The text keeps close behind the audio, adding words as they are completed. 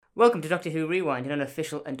Welcome to Doctor Who Rewind, an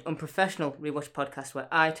unofficial and unprofessional rewatch podcast where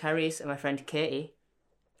I, Tyrese, and my friend Katie,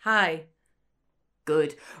 Hi.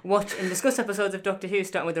 watch and discuss episodes of Doctor Who,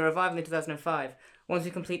 starting with the revival in 2005. Once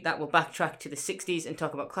we complete that, we'll backtrack to the 60s and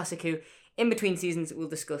talk about Classic Who. In between seasons, we'll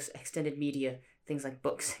discuss extended media, things like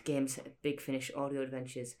books, games, Big Finish, audio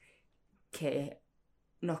adventures. Katie,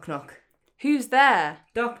 knock knock. Who's there?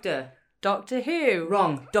 Doctor. Doctor Who.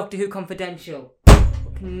 Wrong. Doctor Who Confidential.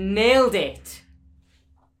 Nailed it.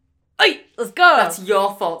 Oi, let's go. That's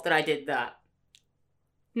your fault that I did that.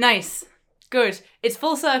 Nice. Good. It's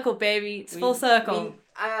full circle, baby. It's full circle.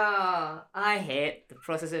 I hate the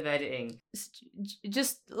process of editing.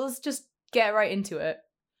 Let's just get right into it.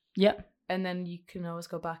 Yep. And then you can always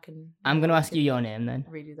go back and... I'm going to ask you your name then.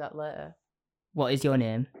 redo that later. What is your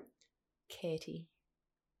name? Katie.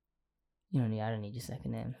 I don't need your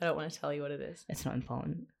second name. I don't want to tell you what it is. It's not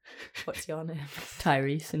important. What's your name?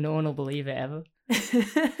 Tyrese, and no one will believe it ever.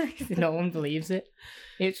 No one believes it.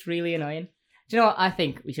 It's really annoying. Do you know what I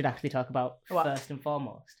think we should actually talk about first and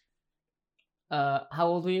foremost? How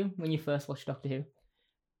old were you when you first watched Doctor Who?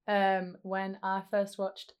 When I first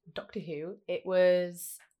watched Doctor Who, it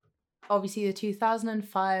was obviously the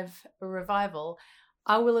 2005 revival.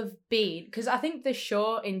 I will have been, because I think the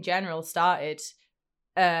show in general started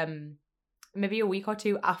maybe a week or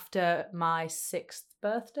two after my 6th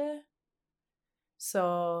birthday.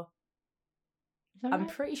 So I'm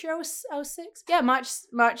pretty sure I was 6. Yeah, March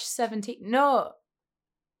 17th. No.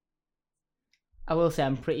 I will say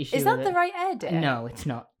I'm pretty sure. Is that the right air date? No, it's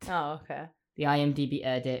not. Oh, okay. The IMDb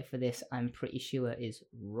air date for this, I'm pretty sure, is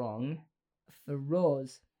wrong. For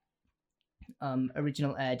Rose,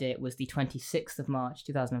 original air date was the 26th of March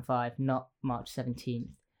 2005, not March 17th.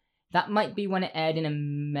 That might be when it aired in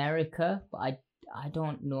America, but I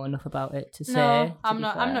don't know enough about it to say. No, I'm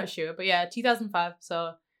not sure, but yeah, 2005.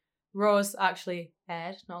 So Rose actually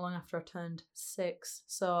aired not long after I turned 6.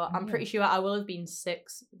 So I'm pretty sure I will have been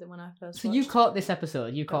 6 when I first. So you caught this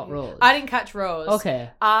episode? You caught Rose? I didn't catch Rose. Okay.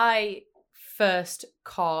 I first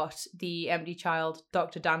caught the Empty Child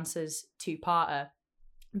Dr. Dancer's 2-parter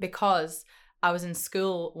because I was in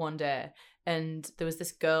school one day and there was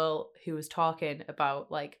this girl who was talking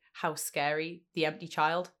about like how scary The Empty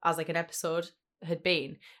Child as like an episode had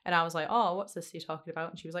been, and I was like, oh, what's this you're talking about?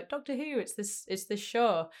 And she was like, Doctor Who, it's this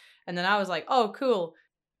show. And then I was like, oh, cool.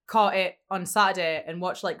 Caught it on Saturday and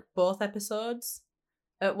watched like both episodes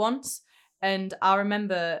at once. And I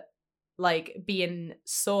remember like being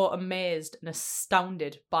so amazed and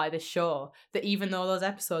astounded by the show that even though those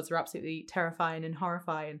episodes were absolutely terrifying and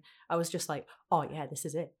horrifying, I was just like, oh yeah, this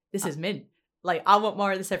is it. This is mint. Like, I want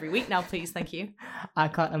more of this every week now, please. Thank you. I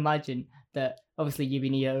can't imagine that, obviously you've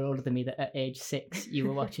been a year older than me, that at age 6 you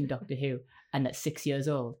were watching Doctor Who, and at 6 years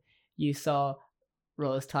old you saw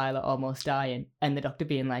Rose Tyler almost dying and the Doctor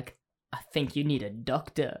being like, I think you need a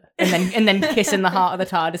doctor, and then kissing the heart of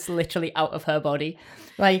the TARDIS literally out of her body.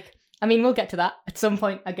 Like, I mean, we'll get to that at some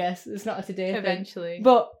point, I guess. It's not a today eventually thing.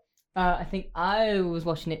 But I think I was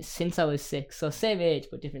watching it since I was 6, so same age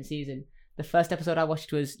but different season. The first episode I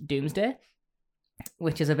watched was Doomsday,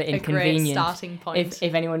 which is a bit inconvenient. A great starting point.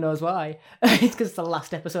 If anyone knows why. It's because it's the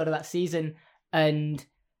last episode of that season. And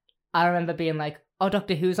I remember being like, oh,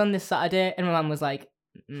 Doctor Who's on this Saturday? And my mum was like,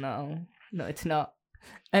 no, it's not.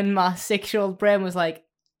 And my 6-year-old brain was like,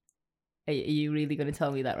 are you really going to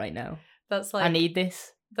tell me that right now? That's like, I need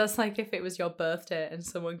this. That's like if it was your birthday and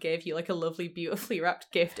someone gave you like a lovely, beautifully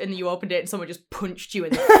wrapped gift and you opened it and someone just punched you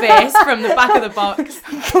in the face from the back of the box.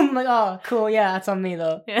 I'm like, oh, cool, yeah, that's on me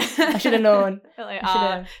though. Yeah. I should have known. Like,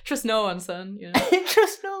 trust no one, son. You know?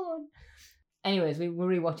 Trust no one. Anyways, we're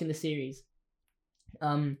rewatching the series.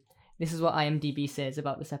 This is what IMDb says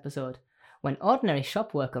about this episode. When ordinary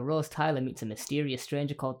shop worker Rose Tyler meets a mysterious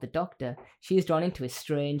stranger called the Doctor, she is drawn into his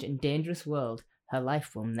strange and dangerous world. Her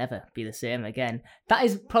life will never be the same again. That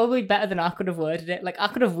is probably better than I could have worded it. Like, I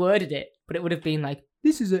could have worded it, but it would have been like,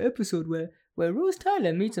 this is an episode where Rose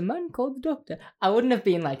Tyler meets a man called the Doctor. I wouldn't have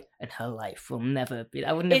been like, and her life will never be.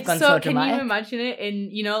 I wouldn't have gone so dramatic. Can you imagine it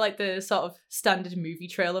in, you know, like the sort of standard movie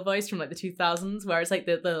trailer voice from like the 2000s, where it's like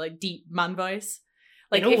the like deep man voice?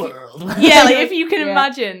 Like, in a world. Yeah, like if you can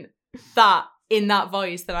imagine that in that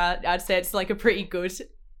voice, then I'd say it's like a pretty good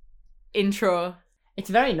intro. It's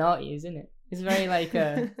very naughty, isn't it? It's very like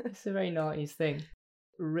it's a very naughty thing.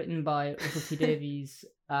 Written by Russell T Davies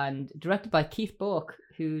and directed by Keith Boak,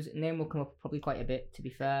 whose name will come up probably quite a bit, to be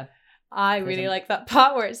fair. I really like that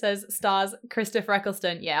part where it says stars Christopher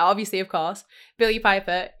Eccleston. Yeah, obviously, of course. Billie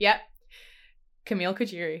Piper. Yep. Camille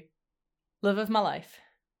Cuduri. Love of my life.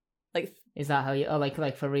 Like, is that how you? Oh,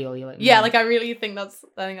 like for real? You like? Yeah, like I think that's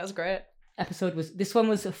great. This one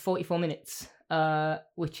was 44 minutes.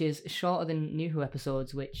 which is shorter than New Who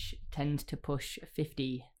episodes, which tend to push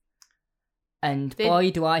 50. And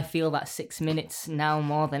boy, do I feel that 6 minutes now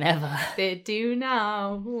more than ever. They do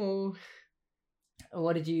now. Ooh.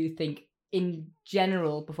 What did you think in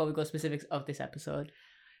general, before we go specifics of this episode?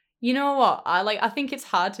 You know what? I think it's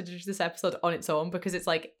hard to judge this episode on its own because it's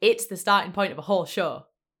like, it's the starting point of a whole show.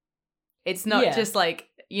 It's not just like,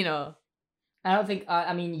 you know. I don't think,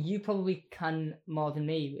 I mean, you probably can more than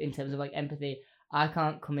me in terms of like empathy. I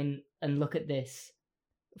can't come in and look at this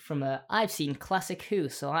from I've seen classic Who,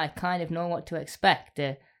 so I kind of know what to expect,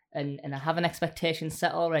 and I have an expectation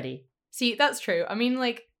set already. See, that's true. I mean,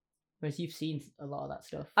 like, whereas you've seen a lot of that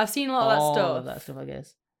stuff. I've seen a lot of that stuff. All of that stuff, I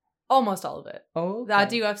guess. Almost all of it. Oh, okay. I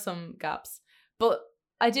do have some gaps. But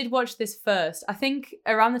I did watch this first. I think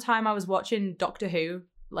around the time I was watching Doctor Who,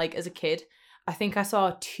 like as a kid, I think I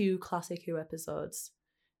saw 2 classic Who episodes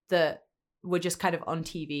that were just kind of on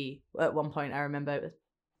TV at one point. I remember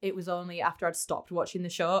it was only after I'd stopped watching the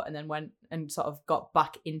show and then went and sort of got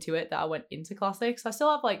back into it that I went into classics. I still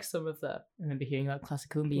have like some of the... I remember hearing about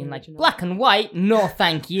classic Who and being like, black and white? No,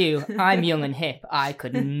 thank you. I'm young and hip. I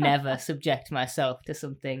could never subject myself to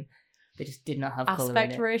something that just did not have colour in it.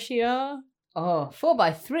 Aspect ratio. Oh,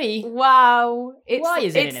 4:3? Wow. Why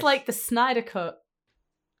is it in It's it? like the Snyder Cut.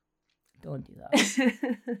 Don't do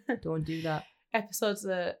that. Don't do that. Episodes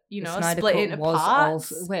that, you know, Snyder split Cut into was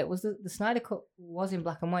parts. Also, wait, was the Snyder Cut was in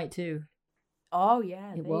black and white too? Oh,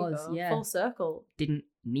 yeah. It there was, you go. yeah. Full circle. Didn't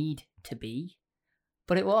need to be,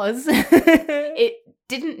 but it was. It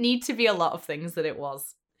didn't need to be a lot of things that it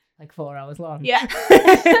was. Like 4 hours long. Yeah.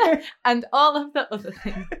 And all of the other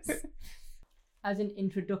things. As an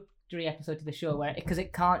introductory episode to the show, because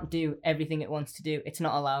it can't do everything it wants to do, it's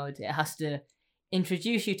not allowed. It has to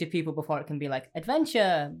introduce you to people before it can be like,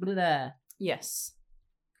 adventure, blah, blah. Yes.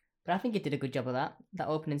 But I think it did a good job of that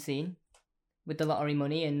opening scene with the lottery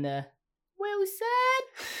money and the well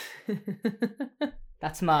said.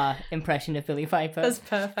 That's my impression of Billy Piper. That's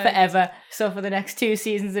perfect. Forever. So for the next 2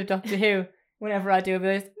 seasons of Doctor Who, whenever I do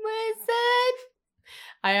this, well said.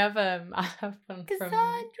 I have one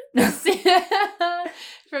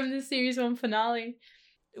from the series 1 finale,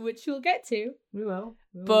 which we'll get to. We will.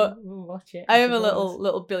 But we'll watch it. I have a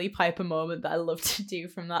little Billy Piper moment that I love to do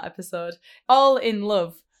from that episode. All in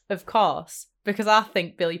love, of course, because I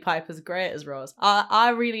think Billy Piper's great as Rose.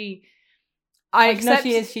 I accept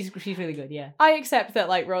she is. She's really good. Yeah. I accept that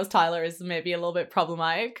like Rose Tyler is maybe a little bit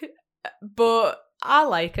problematic, but I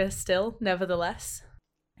like her still, nevertheless.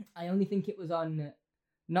 I only think it was on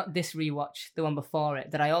not this rewatch, the one before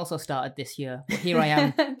it, that I also started this year. But here I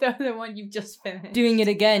am. the one you've just finished. Doing it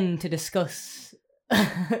again to discuss.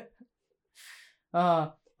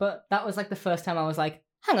 But that was like the first time I was like,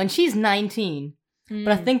 hang on, she's 19. But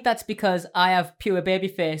I think that's because I have pure baby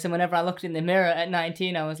face, and whenever I looked in the mirror at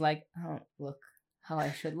 19, I was like, I don't look how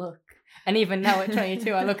I should look. And even now at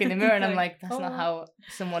 22, I look in the mirror and I'm like, that's not how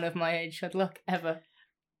someone of my age should look, ever.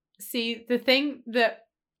 See, the thing that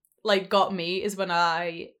like got me is when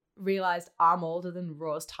I realised I'm older than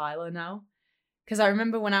Rose Tyler now. Because I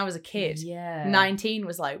remember when I was a kid, 19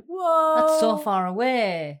 was like, whoa. That's so far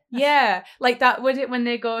away. Yeah. Like that, when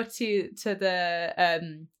they go to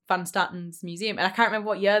the Van Statten's museum, and I can't remember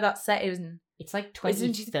what year that's set in. It's like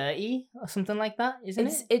 2030 or something like that, isn't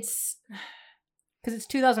it? It's because it's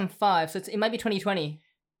 2005, so it might be 2020.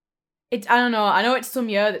 I don't know. I know it's some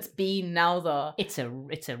year that's been now though. It's a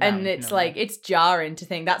and it's number. Like it's jarring to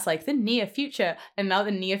think that's like the near future, and now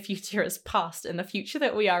the near future has passed, and the future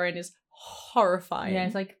that we are in is horrifying. Yeah,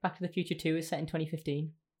 it's like Back to the Future 2 is set in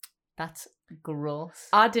 2015. That's gross.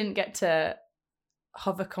 I didn't get to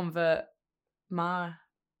hover convert my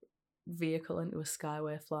vehicle into a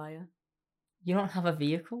Skyway flyer. You don't have a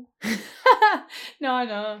vehicle? No, I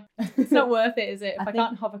know. It's not worth it, is it? If I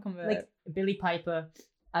can't hover convert. Like Billy Piper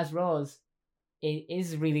as Rose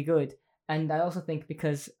is really good. And I also think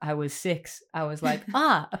because I was 6, I was like,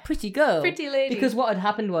 a pretty girl. Pretty lady. Because what had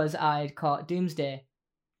happened was I'd caught Doomsday,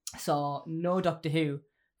 saw no Doctor Who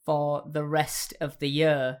for the rest of the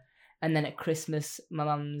year. And then at Christmas, my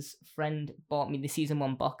mum's friend bought me the season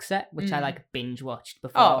 1 box set, which I like binge watched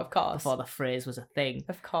before. Oh, of course. Before the phrase was a thing.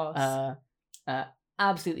 Of course.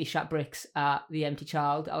 Absolutely shat bricks at The Empty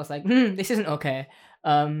Child. I was like, this isn't okay.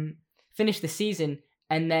 Finished the season,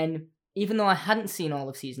 and then even though I hadn't seen all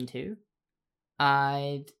of season 2,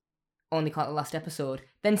 I'd only caught the last episode.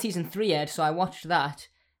 Then season 3 aired, so I watched that.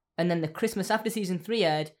 And then the Christmas after season 3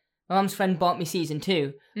 aired, my mum's friend bought me season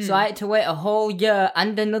 2. So I had to wait a whole year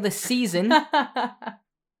and another season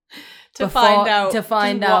to find out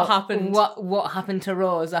what happened. What What happened to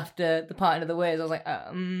Rose after the parting of the ways. I was like,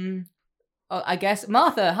 oh, I guess,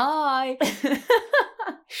 Martha, hi!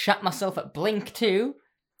 Shat myself at Blink too.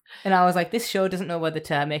 And I was like, this show doesn't know whether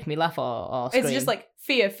to make me laugh or scream. It's just like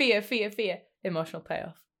fear, fear, fear, fear. Emotional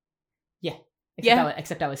payoff. Yeah.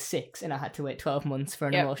 Except I was 6 and I had to wait 12 months for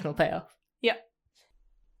an emotional payoff. Yep.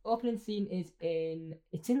 Opening scene is in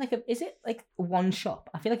is it like one shop?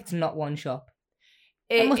 I feel like it's not one shop.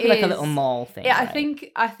 It must be like a little mall thing. Yeah, right?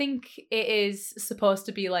 I think it is supposed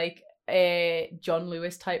to be like a John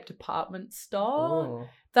Lewis type department store. Oh.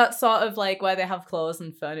 That's sort of like where they have clothes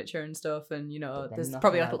and furniture and stuff, and there's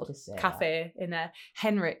probably like a little cafe in there.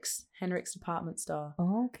 Henrik's department store.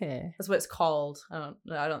 Oh, okay. That's what it's called. I don't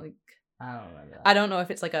think. I don't remember that. I don't know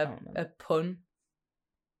if it's like a pun.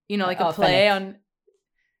 Like a play Fennec. on.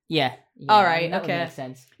 Yeah. All right. That Okay. would make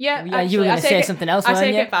sense. Yeah. Actually, you were going to say something else. I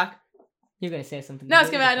take it back. You're going to say something. No, it's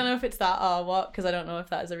gonna be, I don't know if it's that or what, because I don't know if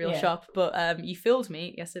that is a real Yeah. shop. But you fooled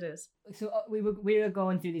me. Yes, it is. So we were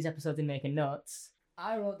going through these episodes and making notes.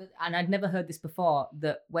 I wrote that, and I'd never heard this before,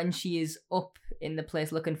 that when she is up in the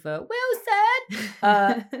place looking for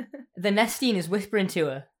Wilson, the Nestine is whispering to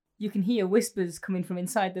her. You can hear whispers coming from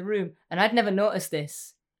inside the room, and I'd never noticed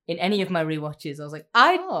this in any of my rewatches. I was like,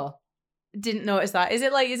 I didn't notice that. Is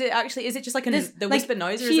it just like the whisper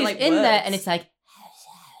noise, or is it like in words? there and it's like,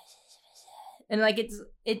 and like it's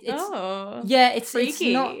oh, yeah, it's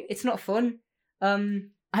freaky. it's not fun.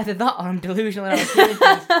 Either that or I'm delusional and I'm hearing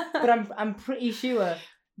things. But I'm pretty sure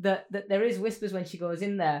that there is whispers when she goes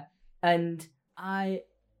in there, and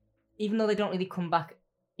even though they don't really come back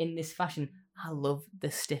in this fashion, I love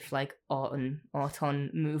the stiff like auton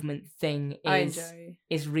movement thing.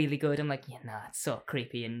 Is really good. I'm like, it's so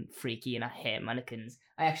creepy and freaky, and I hate mannequins.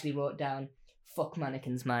 I actually wrote down, fuck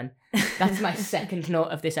mannequins, man. That's my second note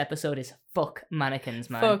of this episode is fuck mannequins,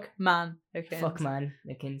 man. Fuck mannequins. Fuck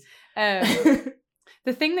mannequins.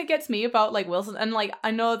 The thing that gets me about like Wilson, and like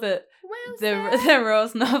I know that the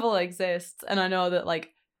Rose novel exists, and I know that like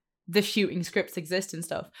the shooting scripts exist and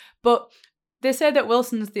stuff, but they say that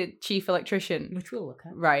Wilson's the chief electrician, Which we'll look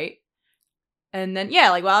at. right? And then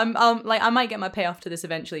I'm like I might get my payoff to this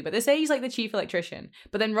eventually, but they say he's like the chief electrician.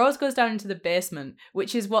 But then Rose goes down into the basement,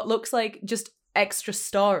 which is what looks like just extra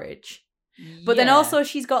storage. But then also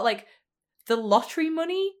she's got like the lottery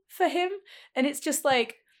money for him, and it's just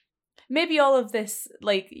like maybe all of this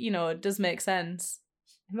like does make sense.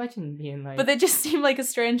 Imagine being like, but they just seem like a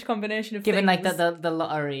strange combination of given things. like the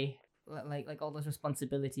lottery. Like all those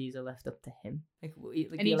responsibilities are left up to him. Like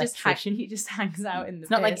and he just hangs out in the.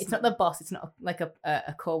 It's not basement. like it's not the boss. It's not like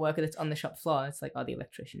a co-worker that's on the shop floor. It's like the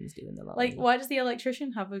electrician's doing the lottery. Like, why does the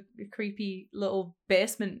electrician have a creepy little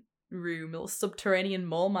basement room, little subterranean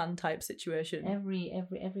mole man type situation?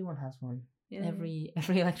 Everyone has one. Yeah. Every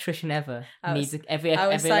electrician ever needs every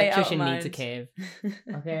sight, electrician out of needs a mind. cave.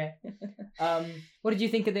 Okay. What did you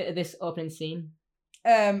think of this opening scene?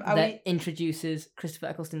 Introduces Christopher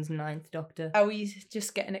Eccleston's Ninth Doctor. Are we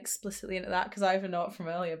just getting explicitly into that? Because I have a note from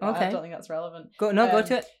earlier, but Okay. I don't think that's relevant. Go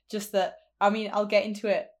to it. Just that, I mean, I'll get into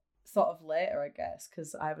it sort of later, I guess,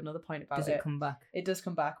 because I have another point about Does it come back? It does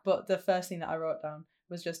come back, but the first thing that I wrote down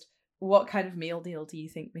was just, what kind of meal deal do you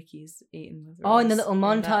think Mickey's eating with Oh, in the Rose little in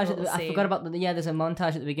that montage. little I scene? forgot about there's a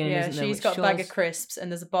montage at the beginning, Yeah, isn't there? she's which got a bag of shows- crisps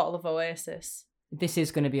and there's a bottle of Oasis. This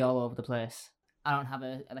is going to be all over the place. I don't have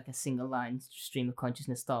a single line stream of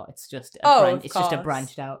consciousness thought. It's just of just a course.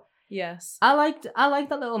 branched out. Yes. I liked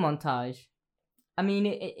that little montage. I mean,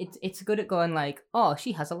 it's good at going like, oh,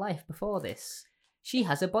 she has a life before this. She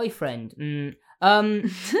has a boyfriend.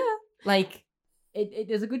 Like it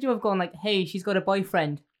does a good job of going like, hey, she's got a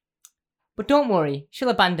boyfriend, but don't worry, she'll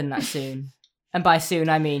abandon that soon. And by soon,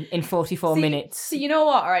 I mean in 44 minutes. So you know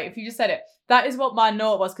what? All right, if you just said it, that is what my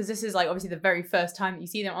note was, because this is like obviously the very first time that you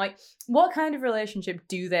see them. I'm like, what kind of relationship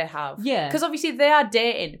do they have? Yeah. Because obviously they are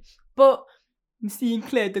dating, but I'm seeing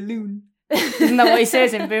Claire de Lune. Isn't that what he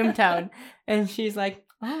says in Boomtown? And she's like,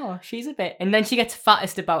 oh, she's a bit. And then she gets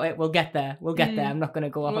fattest about it. We'll get there. there. I'm not going to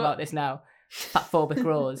go off about this now. Fatphobic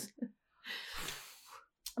Rose.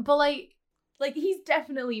 But like he's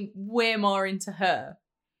definitely way more into her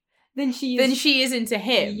than she is into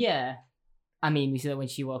him. Yeah. I mean, we see that when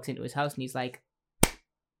she walks into his house and he's like,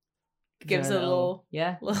 gives her a little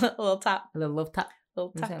tap. A little love tap.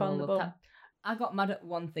 Little tap On the bum. I got mad at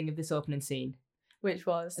one thing of this opening scene. Which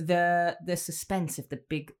was? The suspense of the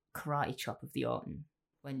big karate chop of the Orton.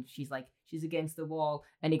 When she's against the wall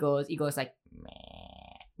and he goes like meh,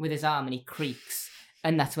 with his arm and he creaks.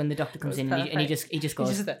 And that's when the doctor comes in and he just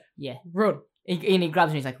goes, yeah, run. And he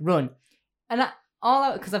grabs her and he's like, run. And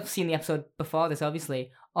because I've seen the episode before this,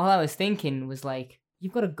 obviously, all I was thinking was like,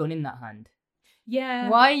 you've got a gun in that hand. Yeah.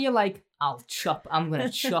 Why are you like, I'm going to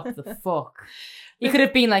chop the fuck? He could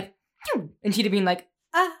have been like, and she'd have been like,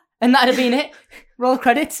 ah, and that'd have been it. Roll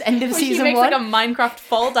credits, end of When she season makes 1. like a Minecraft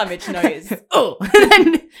fall damage noise. Oh.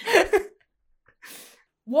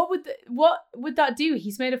 What would that do?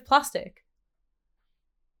 He's made of plastic.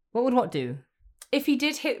 What would what do? If he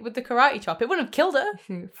did hit with the karate chop, it wouldn't have killed her.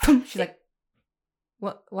 She's like,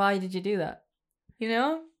 what? Why did you do that? You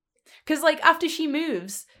know? Because, like, after she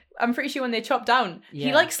moves, I'm pretty sure when they chop down, he,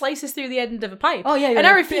 Yeah. like, slices through the end of a pipe. Oh, yeah. And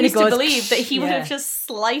I refuse to believe that he would Yeah. have just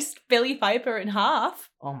sliced Billie Piper in half.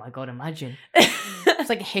 Oh my god, imagine. It's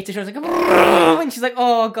like a hit her, she's like, and she's like,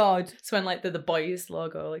 oh god. So when, like, the boys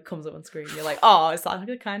logo, like, comes up on screen, you're like, oh, is that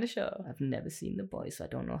the kind of show? I've never seen The Boys, so I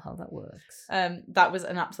don't know how that works. That was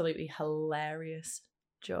an absolutely hilarious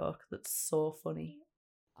joke. That's so funny.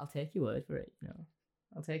 I'll take your word for it, you know.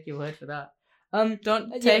 I'll take your word for that.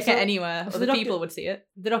 Don't Yeah, take so- it anywhere. so Other the people doctor- would see it.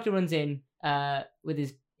 The doctor runs in with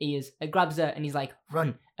his ears, grabs her, and he's like,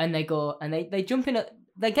 run. And they go, and they jump in,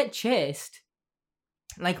 they get chased,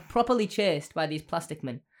 like properly chased by these plastic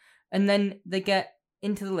men. And then they get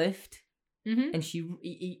into the lift, Mm-hmm. and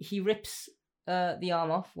he rips the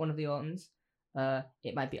arm off one of the Ortons.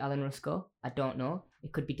 It might be Alan Rusko, I don't know.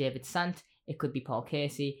 It could be David Sant, it could be Paul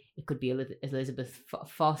Casey, it could be Elizabeth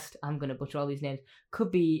Fost, I'm going to butcher all these names.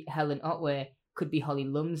 Could be Helen Otway, could be Holly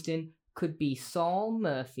Lumsden, could be Saul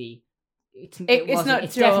Murphy. It's not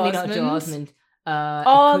It's Joe definitely not Joe Osmond. Osmond.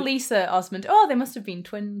 Oh, It could- Lisa Osmond. Oh, they must have been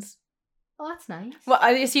twins. Oh, that's nice. Well,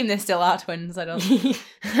 I assume they still are twins. I don't.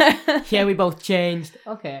 Yeah, we both changed.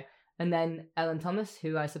 Okay. And then Ellen Thomas,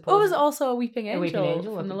 who I suppose... Oh, was also a weeping angel. A Weeping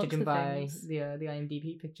Angel, from the looks judging of by things. the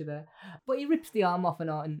IMDb picture there. But he rips the arm off and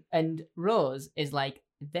on, and Rose is like,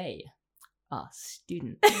 they are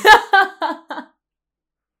students.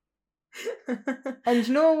 And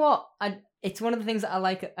you know what? It's one of the things that I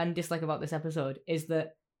like and dislike about this episode is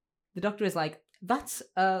that the Doctor is like, that's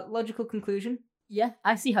a logical conclusion. Yeah,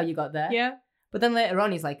 I see how you got there. Yeah. But then later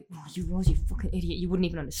on, he's like, oh, you Rose, you fucking idiot. You wouldn't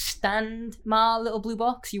even understand my little blue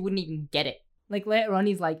box. You wouldn't even get it. Like later on,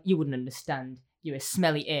 he's like, you wouldn't understand. You're a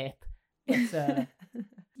smelly ape. But,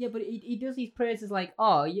 yeah, but he does these praises like,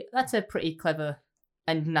 oh, that's a pretty clever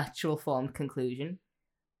and natural formed conclusion.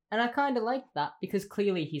 And I kind of like that because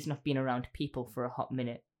clearly he's not been around people for a hot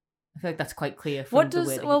minute. I feel like that's quite clear from the way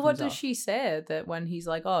that he what comes does off. she say that when he's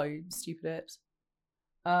like, oh, you stupid apes?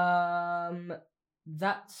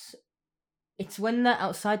 It's when they're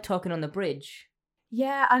outside talking on the bridge.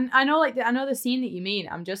 Yeah, and I know the scene that you mean.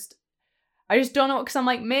 I just don't know, because I'm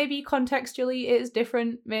like, maybe contextually it is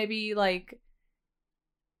different. Maybe like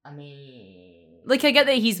I mean, I get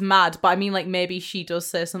that he's mad, but I mean like maybe she does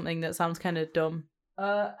say something that sounds kind of dumb.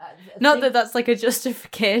 Not that that's like a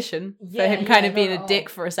justification for him kind of being a dick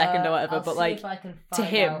for a second or whatever, I'll but see like if I can to find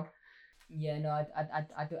him. out. Yeah, no,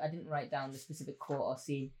 I didn't write down the specific quote or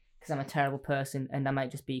scene because I'm a terrible person and I might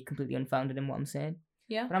just be completely unfounded in what I'm saying.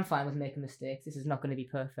 Yeah. But I'm fine with making mistakes. This is not going to be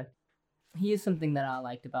perfect. Here's something that I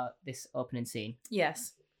liked about this opening scene.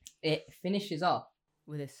 Yes. It finishes off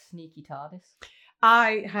with a sneaky TARDIS.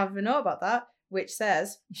 I have a note about that, which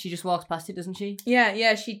says, She just walks past it, doesn't she?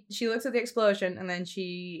 yeah, she looks at the explosion and then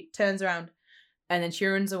she turns around and then she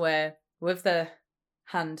runs away with the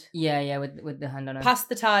hand Yeah, with the hand on her. past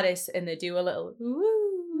the TARDIS, and they do a little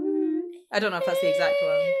woo. I don't know if that's the exact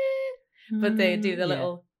one, but they do the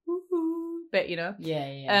little woo bit, you know.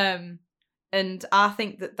 Yeah. And I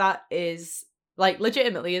think that is like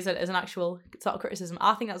legitimately as an actual sort of criticism.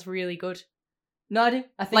 I think that's really good. No, I do.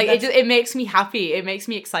 I think Like that's- it makes me happy. It makes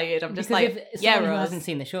me excited. I'm just because like, if yeah, someone who Rose. hasn't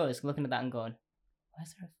seen the show is looking at that and going, "Why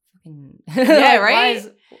is there a fucking Yeah, Like, why right? is-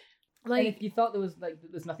 Like, and if you thought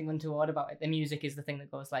there's nothing untoward about it, the music is the thing that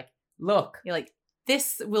goes like, look, you're like,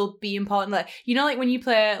 this will be important. Like, you know, like when you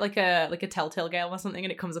play like a Telltale game or something,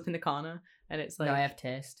 and it comes up in the corner, and it's like, no, I have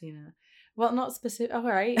taste. you know, well, not specific. Oh, all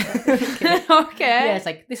right, Okay. okay, Yeah, it's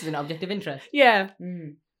like this is an object of interest. yeah.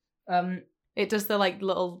 It It does the like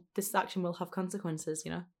little. This action will have consequences,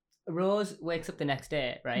 you know. Rose wakes up the next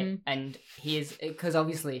day, right? Mm. And he is because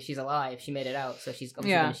obviously she's alive. She made it out, so she's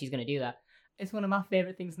obviously Yeah. she's gonna do that. It's one of my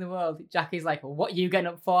favorite things in the world. Jackie's like, "What are you getting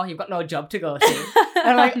up for? You've got no job to go to." And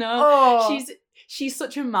I'm like, no, "Oh, she's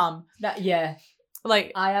such a mum. that." Yeah,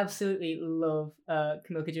 Like, I absolutely love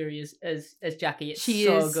Camille Kajuri as Jackie. It's she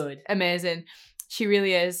so is good. amazing. She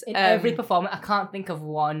really is. In every performance, I can't think of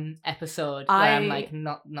one episode where I'm like,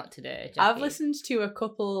 not today. Jackie. I've listened to a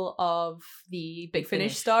couple of the Big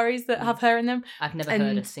Finish Finish. stories that have her in them. I've never heard a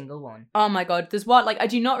and- single one. Oh my god, there's one, like, I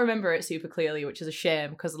do not remember it super clearly, which is a shame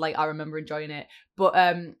because like I remember enjoying it. But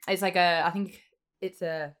it's like I think it's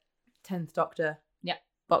a 10th Doctor Yeah.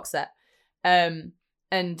 box set.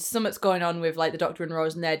 and something's going on with like the Doctor and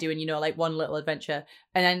Rose, and they're doing, you know, like one little adventure,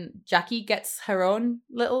 and then Jackie gets her own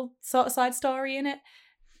little sort of side story in it.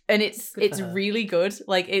 And it's really good.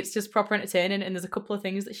 Like, it's just proper entertaining. And there's a couple of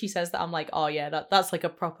things that she says that I'm like, oh yeah, that's like a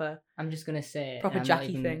proper. I'm just gonna say proper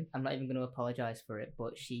Jackie thing. I'm not even gonna apologize for it,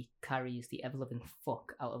 but she carries the ever loving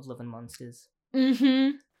fuck out of Love and Monsters. Mm-hmm.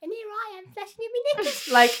 And here I am flashing in my knickers.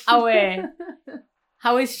 Like,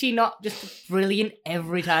 how is she not just brilliant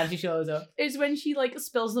every time she shows up? It's when she like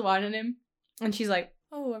spills the wine on him, and she's like,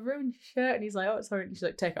 "Oh, I ruined your shirt," and he's like, "Oh, sorry," and she's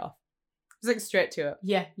like, "Take it off." It's like straight to it.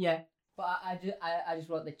 Yeah. But I just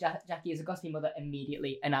wrote that Jackie is a gossipy mother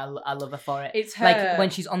immediately, and I love her for it. It's her. Like,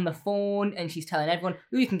 when she's on the phone and she's telling everyone,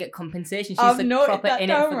 "Ooh, you can get compensation." She's like proper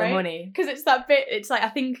in it for the money. Because it's that bit. It's like, I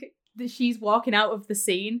think that she's walking out of the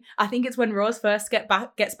scene. I think it's when Rose first gets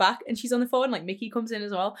back, and she's on the phone. Like, Mickey comes in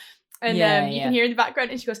as well. And you can hear in the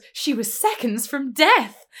background, and she goes, "She was seconds from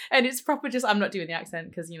death," and it's proper. Just, I'm not doing the accent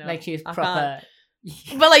because, you know, like, she's proper.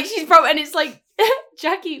 But like, she's proper, and it's like,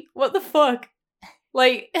 Jackie, what the fuck,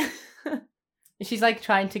 like. She's like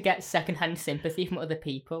trying to get secondhand sympathy from other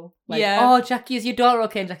people. Like, yeah. "Oh, Jackie, is your daughter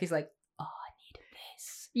okay?" And Jackie's like, "Oh, I needed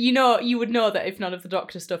this." You know, you would know that if none of the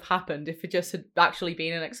Doctor stuff happened, if it just had actually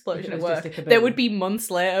been an explosion at work, there would be months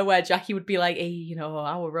later where Jackie would be like, "Hey, you know,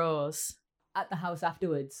 our Rose." At the house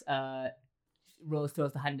afterwards, Rose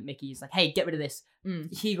throws the hand at Mickey. He's like, "Hey, get rid of this."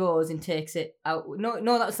 Mm. He goes and takes it out.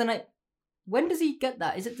 No, that was the night. When does he get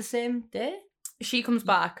that? Is it the same day? She comes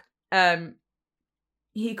back.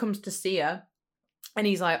 He comes to see her. And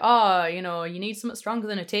he's like, "Oh, you know, you need something stronger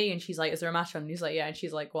than a tea." And she's like, "Is there a match on?" And he's like, "Yeah." And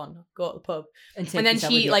she's like, "Go on, go to the pub." And then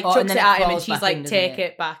she like chucks it at him, and she's like, "Take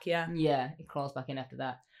it back." Yeah. Yeah, it crawls back in after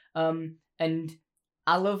that. And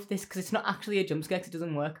I love this because it's not actually a jump scare because it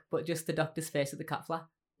doesn't work, but just the Doctor's face at the cat flap.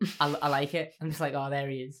 I like it. I'm just like, oh, there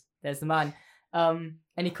he is. There's the man. And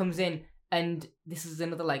he comes in, and this is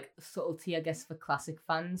another like subtlety, I guess, for classic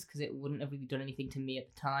fans, because it wouldn't have really done anything to me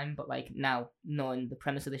at the time, but like now, knowing the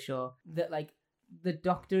premise of the show, that like the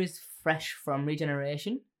Doctor is fresh from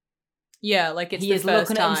regeneration. Yeah, like it's he is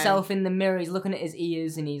looking at himself in the mirror. He's looking at his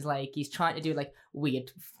ears, and he's trying to do like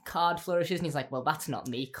weird card flourishes, and he's like, "Well, that's not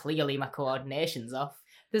me. Clearly, my coordination's off."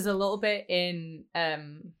 There's a little bit in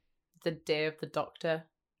the Day of the Doctor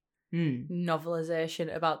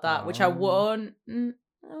novelization about that, which I won't.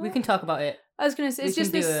 We can talk about it. I was gonna say it's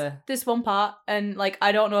just this one part, and like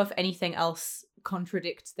I don't know if anything else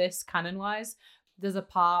contradicts this canon wise. There's a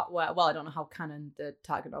part where, well, I don't know how canon the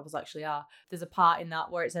Target novels actually are. There's a part in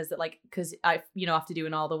that where it says that, like, because after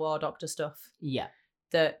doing all the War Doctor stuff,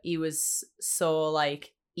 that he was so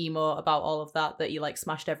like emo about all of that he like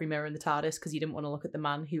smashed every mirror in the TARDIS because he didn't want to look at the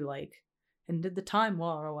man who like ended the Time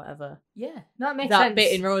War or whatever. Yeah, that makes sense. That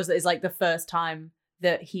bit in Rose that is like the first time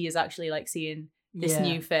that he is actually like seeing this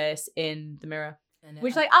new face in the mirror.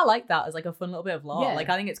 Which like I like that as like a fun little bit of lore. Yeah. Like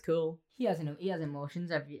I think it's cool. He has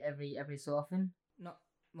emotions every so often. Not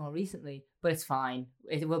more recently, but it's fine.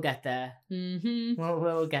 We'll get there. Mm-hmm.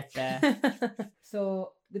 We'll get there.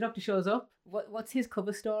 So the Doctor shows up. What's his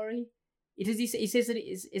cover story? He says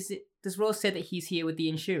that does Rose say that he's here with the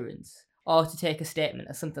insurance or to take a statement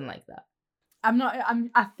or something like that?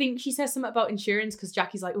 I think she says something about insurance because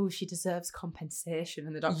Jackie's like, "Oh, she deserves compensation,"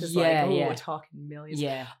 and the Doctor's like, "Oh, we're talking millions."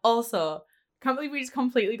 Yeah. Also, can't believe we just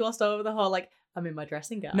completely glossed over the whole like, "I'm in my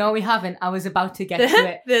dressing gown." No, we haven't. I was about to get to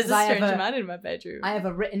it. There's a strange man in my bedroom. I have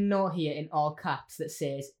a written note here in all caps that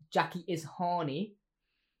says, "Jackie is horny,"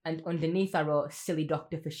 and underneath I wrote, "Silly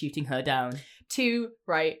Doctor for shooting her down."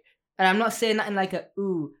 Right. And I'm not saying that in like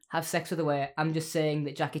have sex with her way. I'm just saying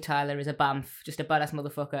that Jackie Tyler is a bamf, just a badass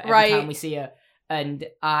motherfucker every time we see her. And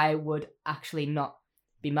I would actually not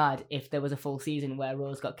be mad if there was a full season where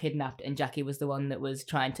Rose got kidnapped and Jackie was the one that was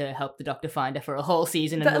trying to help the Doctor find her for a whole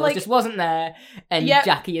season, and Rose just wasn't there, and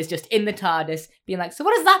Jackie is just in the TARDIS being like, "So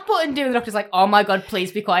what does that button do?" And the Doctor's like, "Oh my god,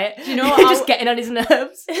 please be quiet." Do you know what just getting on his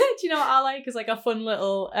nerves. Do you know what I like is like a fun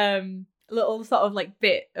little sort of like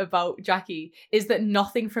bit about Jackie is that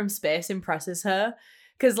nothing from space impresses her.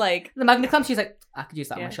 Because like the magnet clamp, she's like, "I could use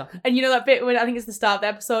that on my shop." And you know that bit when I think it's the start of the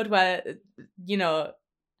episode where, you know,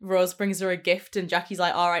 Rose brings her a gift and Jackie's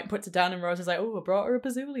like, "All right," and puts it down, and Rose is like, "Oh, I brought her a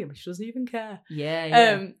bazoolium." She doesn't even care.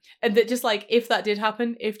 Yeah. And that just like if that did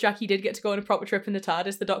happen, if Jackie did get to go on a proper trip in the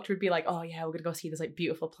TARDIS, the Doctor would be like, "Oh yeah, we're gonna go see this like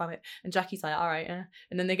beautiful planet," and Jackie's like, "All right,"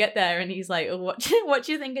 and then they get there and he's like, "Oh, what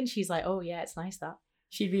do you think?" And she's like, "Oh yeah, it's nice that."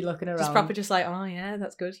 She'd be looking around. Just proper just like, "Oh yeah,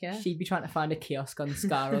 that's good, yeah." She'd be trying to find a kiosk on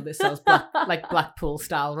Skaro that sells Blackpool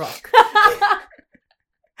style rock.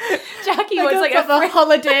 Jackie was like a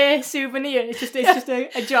holiday souvenir. It's just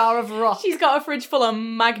a jar of rock. She's got a fridge full of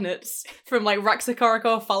magnets from like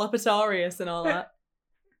Raxacorico Phalopatorius and all that.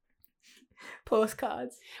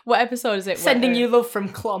 Postcards. What episode is it? Sending you love from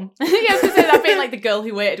Clom. Yeah, I was gonna say that being like the girl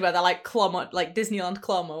who waited, where they're like Clom, like Disneyland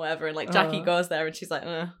Clom or whatever, and like Jackie goes there and she's like,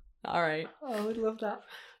 all right. Oh, I would love that.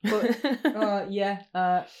 But yeah,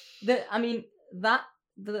 the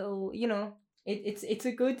little, it's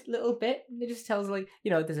a good little bit. It just tells like,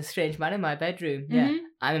 there's a strange man in my bedroom. Yeah, Mhm.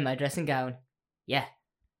 I'm in my dressing gown. Yeah,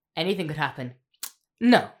 anything could happen.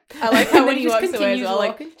 No. I like how And when then he just walks away as continues well,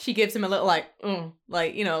 like walking. she gives him a little like a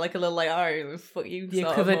little like, all right, fuck you. The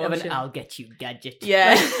sort equivalent of an motion. "I'll get you" gadget.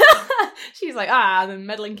 Yeah. She's like, the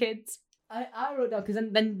meddling kids. I wrote down because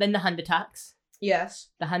then the hand attacks. Yes.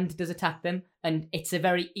 The hand does attack them, and it's a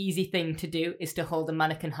very easy thing to do, is to hold a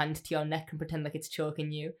mannequin hand to your neck and pretend like it's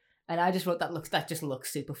choking you. And I just wrote that just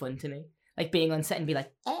looks super fun to me. Like being on set and be like,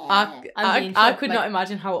 I could not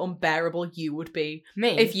imagine how unbearable you would be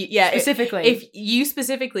me if you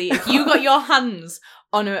specifically if you got your hands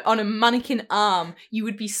on a mannequin arm, you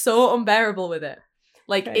would be so unbearable with it.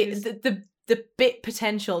 Like the bit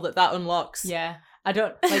potential that unlocks. Yeah, I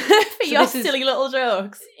don't like for your silly little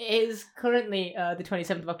jokes. It is currently the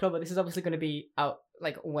 27th of October. This is obviously going to be out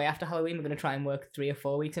like way after Halloween. We're going to try and work 3 or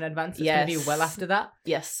 4 weeks in advance. It's going to be well after that.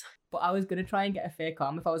 Yes. But I was going to try and get a fake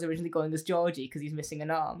arm if I was originally going as Georgie because he's missing an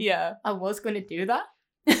arm. Yeah. I was going to do that.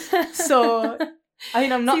 So, I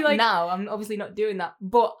mean, I'm not See, like, now. I'm obviously not doing that.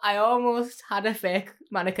 But I almost had a fake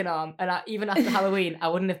mannequin arm. And even after Halloween, I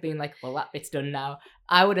wouldn't have been like, well, that bit's done now.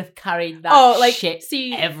 I would have carried that shit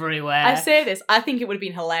everywhere. I say this, I think it would have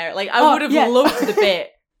been hilarious. Like, I would have loved the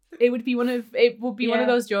bit. It would be one of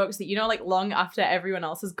those jokes that, like long after everyone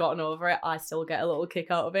else has gotten over it, I still get a little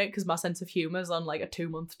kick out of it because my sense of humour is on like a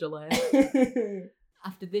 2-month delay.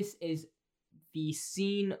 After this is the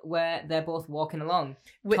scene where they're both walking along,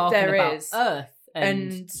 There talking about is. Earth,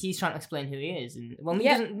 and And- he's trying to explain who he is, and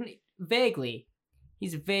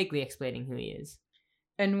he's vaguely explaining who he is.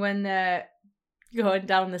 And when they're going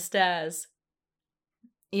down the stairs,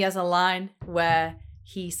 he has a line where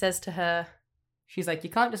he says to her, She's like, you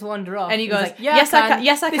can't just wander off. and he He's goes, like, yeah, yes, I can.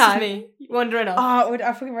 Yes, I this can. is me wandering off. Oh,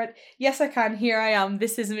 I fucking read. Yes, I can. Here I am.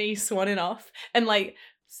 This is me swanning off. And like,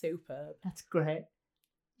 superb. That's great.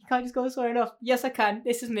 You can't just go swanning off. Yes, I can.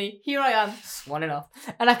 This is me. Here I am, swanning off.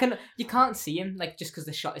 And you can't see him, like, just because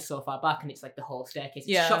the shot is so far back and it's like the whole staircase.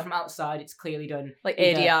 It's shot from outside. It's clearly done. Like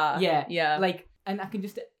with ADR. Yeah. Like, and I can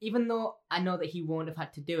just, even though I know that he won't have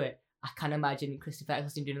had to do it, I can imagine Christopher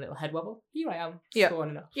Eccleston doing a little head wobble. Here I am,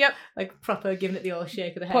 swanning off. Yep. Like, proper giving it the old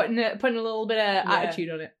shake of the head. Putting a little bit of attitude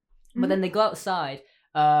on it. But then they go outside.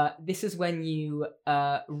 This is when you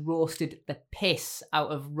roasted the piss out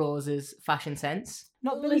of Rose's fashion sense.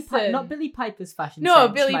 Not Billy Piper's fashion sense. No,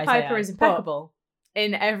 Billy might Piper I is add, but- impeccable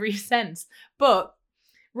in every sense. But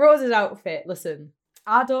Rose's outfit, listen,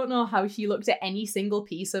 I don't know how she looked at any single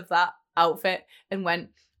piece of that outfit and went,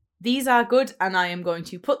 these are good and I am going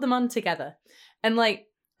to put them on together. And like,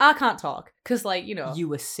 I can't talk because like, You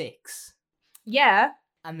were 6. yeah.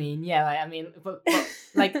 I mean, yeah, but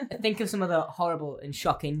like, think of some of the horrible and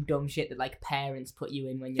shocking dumb shit that like parents put you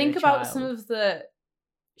in when you're Think a about child. some of the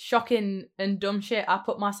shocking and dumb shit I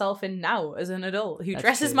put myself in now as an adult who That's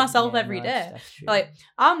dresses true. myself Yeah, every no, day. that's true. Like,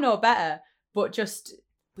 I'm no better, but just,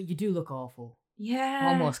 But you do look awful. yeah.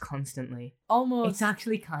 Almost constantly. Almost. It's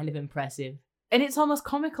actually kind of impressive. And it's almost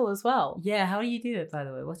comical as well. Yeah, how do you do it, by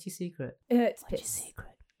the way? What's your secret? It's What's your piss. secret?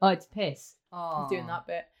 Oh, it's piss. Oh. I'm doing that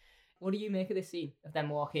bit. What do you make of this scene of them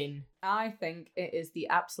walking? I think it is the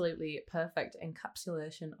absolutely perfect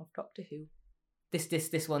encapsulation of Doctor Who.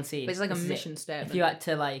 This one scene. It's like a This is it. mission statement. If you had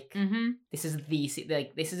to like, Mm-hmm. this is the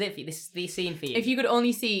like, this is it. For you. This is the scene for you. If you could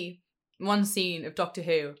only see one scene of Doctor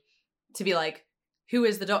Who to be like, who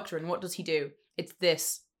is the Doctor and what does he do? It's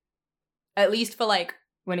this. At least for like,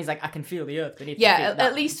 when he's like, I can feel the earth beneath. yeah, my feet.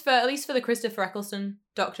 at least for the Christopher Eccleston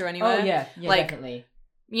Doctor anyway. Oh yeah, like, definitely.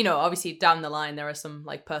 You know, obviously down the line there are some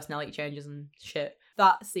like personality changes and shit.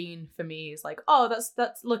 That scene for me is like, oh, that's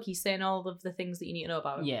look, he's saying all of the things that you need to know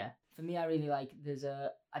about him. Yeah, for me, I really like.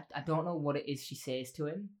 I don't know what it is she says to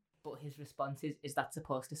him, but his response is that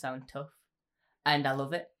supposed to sound tough, and I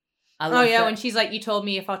love it. Oh yeah, when she's like, you told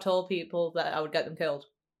me if I told people that I would get them killed.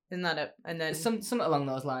 Isn't that it? And then something along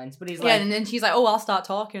those lines. But he's yeah, like, and then she's like, oh, I'll start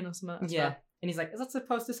talking or something. yeah, and he's like, is that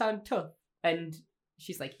supposed to sound tough? And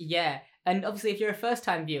she's like, yeah. And obviously, if you're a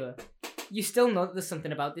first-time viewer, you still know that there's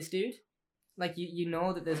something about this dude. Like, you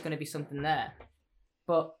know that there's going to be something there.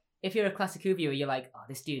 But if you're a Classic Who viewer, you're like, oh,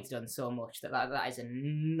 this dude's done so much that is a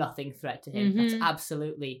nothing threat to him. That's Mhm.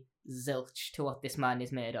 absolutely zilch to what this man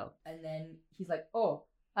is made of. And then he's like, oh,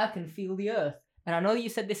 I can feel the earth. And I know that you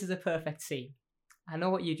said this is a perfect scene. I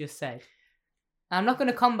know what you just said. I'm not going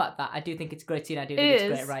to combat that. I do think it's a great scene. I do think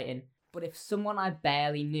it's great writing. But if someone I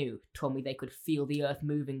barely knew told me they could feel the earth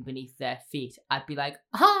moving beneath their feet, I'd be like,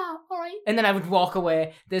 all right. And then I would walk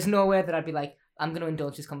away. There's no way that I'd be like, I'm going to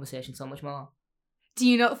indulge this conversation so much more. Do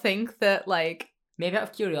you not think that, like... Maybe out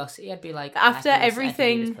of curiosity, I'd be like, after I can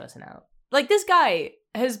everything... this person out. Like, this guy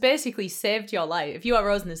has basically saved your life. If you are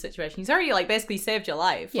Rose in this situation, he's already, like, basically saved your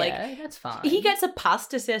life. Yeah, like, that's fine. He gets a pass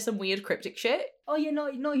to say some weird cryptic shit. Oh, yeah,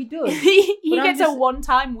 no, he does. he But gets a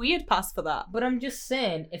one-time weird pass for that. But I'm just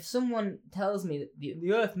saying, if someone tells me that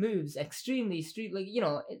the earth moves extremely, like, you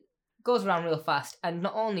know, it goes around real fast, and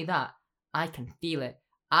not only that, I can feel it,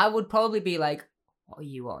 I would probably be like, what are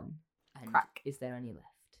you on? And crack. Is there any left?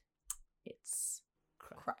 It's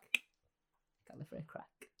crack. Gallifrey crack.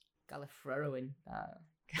 Gallifreroin.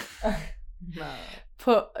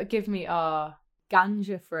 No. Give me a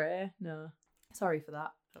ganja frey. No. Sorry for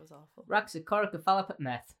that. That was awful. Raxacoricophalapat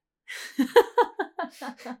meth.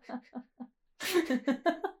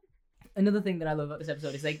 Another thing that I love about this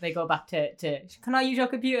episode is like they go back to can I use your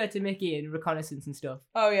computer to Mickey and reconnaissance and stuff.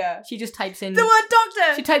 Oh yeah. She just types in the word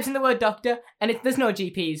doctor. She types in the word doctor and there's no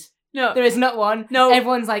GPs. No. There is not one. No.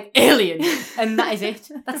 Everyone's like alien and that is it.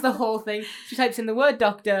 That's the whole thing. She types in the word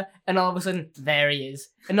doctor and all of a sudden there he is.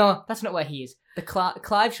 And no, that's not where he is. The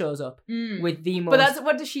Clive shows up with the most... But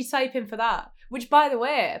what does she type in for that? Which, by the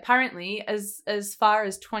way, apparently, as far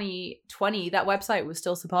as 2020, that website was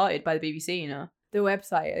still supported by the BBC, you know? The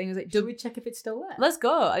website, I think it was like... Should we check if it's still there? Let's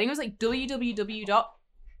go. I think it was like www.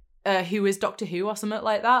 Who is Doctor Who or something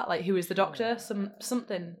like that. Like, who is the Doctor?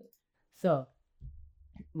 Something. So,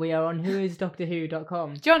 we are on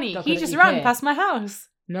whoisdoctorwho.com. Johnny, he just ran past my house.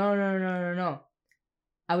 No.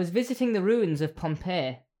 I was visiting the ruins of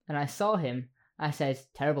Pompeii, and I saw him. I said,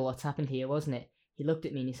 terrible what's happened here, wasn't it? He looked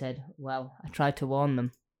at me and he said, well, I tried to warn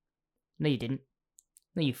them. No, you didn't.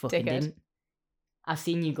 No, you fucking didn't. I've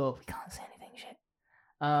seen you go, we can't say anything, shit.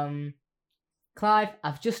 Clive,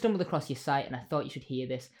 I've just stumbled across your site and I thought you should hear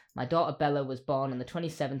this. My daughter Bella was born on the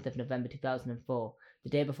 27th of November 2004. The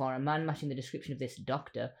day before, a man matching the description of this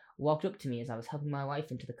doctor walked up to me as I was helping my wife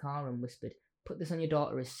into the car and whispered, put this on your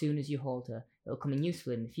daughter as soon as you hold her. It'll come in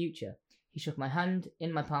useful in the future. He shook my hand.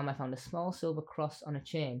 In my palm I found a small silver cross on a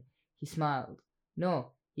chain. He smiled.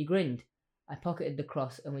 No, he grinned. I pocketed the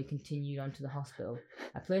cross and we continued on to the hospital.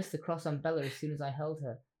 I placed the cross on Bella as soon as I held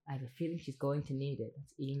her. I have a feeling she's going to need it.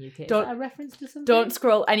 That's Ian UK. Is that a reference to something? Don't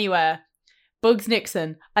scroll anywhere. Bugs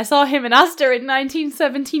Nixon. I saw him in Asda in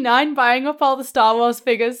 1979 buying up all the Star Wars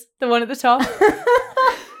figures. The one at the top.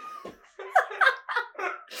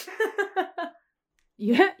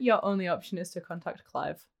 Yeah, your only option is to contact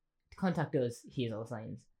Clive. Contact us. Here's all the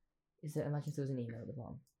signs. Imagine if there was an email at the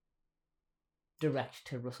bottom. Direct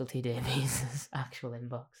to Russell T Davies' actual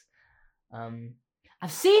inbox.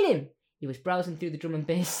 I've seen him! He was browsing through the drum and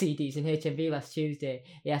bass CDs in HMV last Tuesday.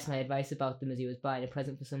 He asked my advice about them as he was buying a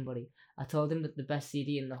present for somebody. I told him that the best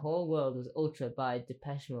CD in the whole world was Ultra by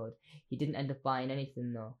Depeche Mode. He didn't end up buying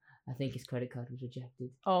anything though. I think his credit card was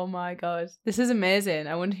rejected. Oh my god. This is amazing.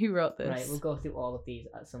 I wonder who wrote this. Right, we'll go through all of these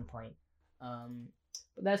at some point.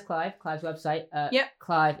 But there's Clive. Clive's website. Yep.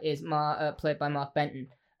 Clive is played by Mark Benton.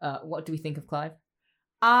 What do we think of Clive?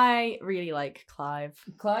 I really like Clive.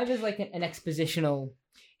 Clive is like an expositional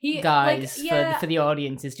guy for the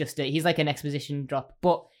audience. Is just he's like an exposition drop,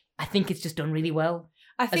 but I think it's just done really well.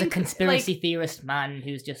 As a conspiracy theorist man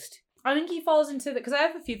who's just... I think he falls into because I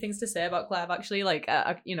have a few things to say about Clive actually, like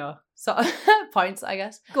sort of points, I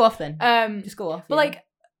guess. Go off then. Just go off. But like,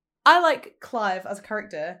 I like Clive as a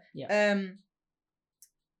character. Yeah.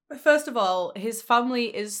 First of all, his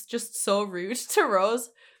family is just so rude to Rose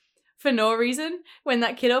for no reason. When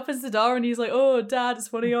that kid opens the door and he's like, "Oh, Dad,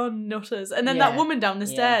 it's one of your nutters," and then that woman down the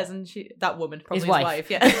stairs and probably his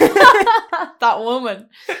wife, yeah, that woman,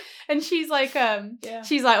 and she's like,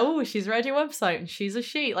 she's like, "Oh, she's read your website and she's a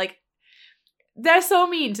she." Like, they're so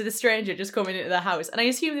mean to the stranger just coming into their house, and I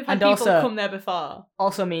assume they've had people come there before.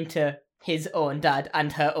 Also mean to his own dad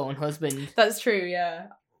and her own husband. That's true, yeah.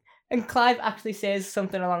 And Clive actually says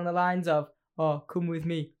something along the lines of, "Oh, come with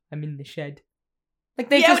me. I'm in the shed." Like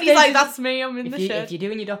but he's like, "That's me. I'm in the shed." If you're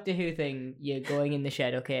doing your Doctor Who thing, you're going in the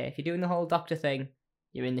shed. Okay. If you're doing the whole Doctor thing,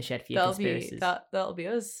 you're in the shed for your conspiracies. That'll be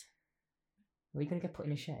us. Are we gonna get put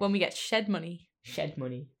in a shed when we get shed money? Shed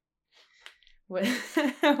money.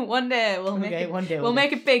 One day we'll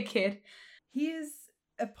make it big, kid. Here's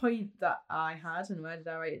a point that I had, and where did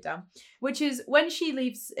I write it down? Which is when she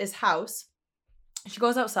leaves his house, she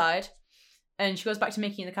goes outside, and she goes back to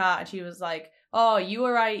Mickey in the car, and she was like, "Oh, you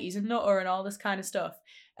were right. He's a nutter," and all this kind of stuff.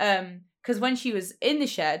 because when she was in the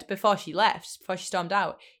shed before she left, before she stormed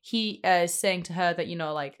out, he is saying to her that, you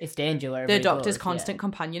know, like, It's danger wherever the he doctor's goes, constant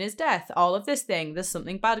companion is death. All of this thing, there's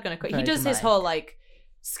something bad going to come. He Very does this dramatic. whole like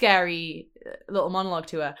scary little monologue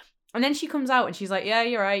to her, and then she comes out and she's like, "Yeah,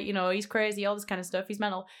 you're right. You know, he's crazy. All this kind of stuff. He's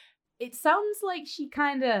mental." It sounds like she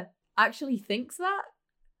kind of actually thinks that.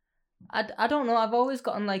 I don't know. I've always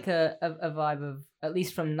gotten like a vibe of, at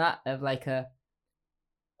least from that, of like a,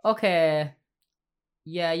 okay,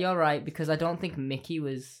 yeah, you're right, because I don't think Mickey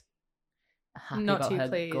was happy Not about too her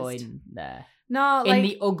pleased. going there. No, In like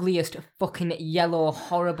the ugliest fucking yellow,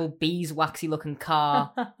 horrible, beeswaxy looking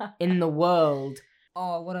car in the world.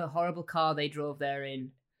 Oh, what a horrible car they drove there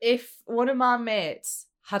in. if one of my mates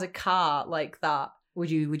had a car like that, Would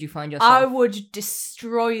you find yourself? I would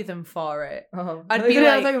destroy them for it. Oh, I'd I be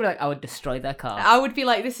thought like- you were like, I would destroy their car. I would be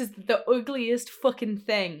like, this is the ugliest fucking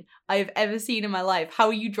thing I've ever seen in my life. How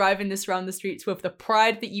are you driving this around the streets with the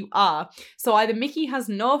pride that you are? So either Mickey has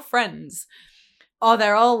no friends, or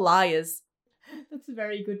they're all liars. That's a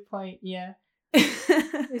very good point. Yeah,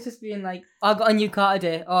 it's just being like, I got a new car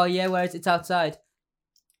today. Oh yeah, where is it? It's outside.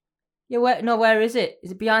 Yeah, where? No, where is it?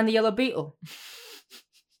 Is it behind the yellow Beetle?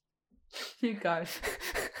 You guys.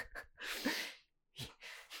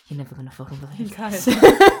 You're never gonna fucking believe Guys.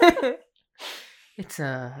 this. It's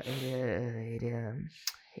it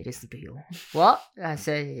is the Beetle. What? I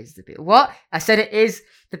said it is the Beetle. What? I said it is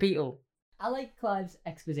the Beetle. I like Clive's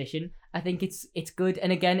exposition. I think it's good,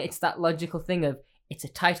 and again, it's that logical thing of it's a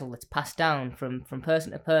title that's passed down from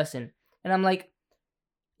person to person, and I'm like,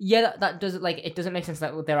 yeah, that doesn't like it doesn't make sense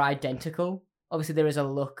that they're identical. Obviously, there is a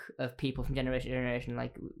look of people from generation to generation,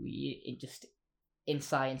 like it just in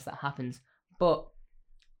science that happens, but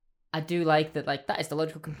I do like that. Like that is the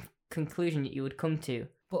logical conclusion that you would come to.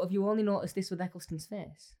 But have you only noticed this with Eccleston's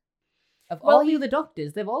face? Of Well, all the other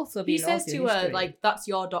doctors, they've also been. He says all to through her, history. like, that's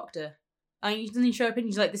your doctor. And he doesn't show up and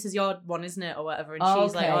he's like, this is your one, isn't it? Or whatever. And Oh,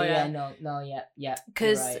 she's like, oh yeah. no, yeah.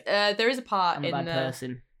 Because you're right. there is a part I'm a bad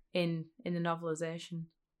person. in the novelization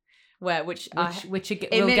where we'll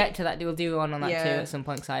We'll get to that. We'll do one on that Yeah. too at some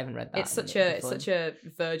point because I haven't read that. it's and such it'd a be it's fun. such a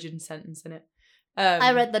virgin sentence in it.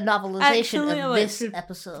 I read the novelization Actually, I of like this to-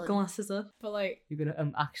 episode. glasses up, but like You're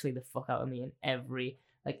gonna actually the fuck out of me in every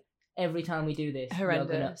time we do this.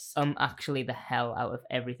 Horrendous. You're gonna actually the hell out of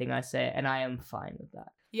everything I say, and I am fine with that.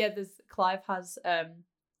 yeah, Clive has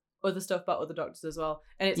other stuff about other doctors as well,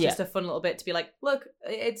 and it's Yeah. just a fun little bit to be like, look,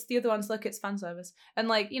 it's the other ones, look, it's fan service, and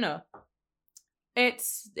like, you know,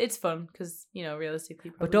 it's fun because, you know,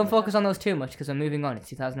 realistically, But don't focus on those too much because we're moving on. It's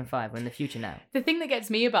 2005. We're in the future now. The thing that gets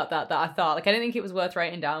me about that I thought, like, I didn't think it was worth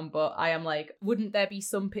writing down, but I am like, wouldn't there be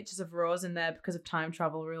some pictures of Rose in there because of time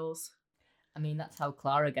travel rules? I mean, that's how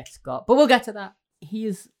Clara gets got. But we'll get to that. He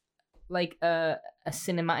is like a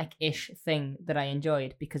cinematic-ish thing that I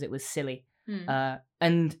enjoyed because it was silly.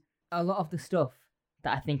 And a lot of the stuff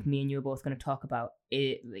that I think me and you are both going to talk about,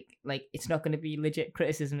 like it's not going to be legit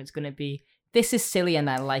criticism. It's going to be, this is silly and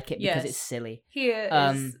I like it because Yes. it's silly. Here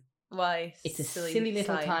Um, is why It's a silly silly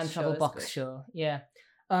little science time travel show is box good. show. Yeah.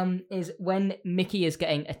 Is when Mickey is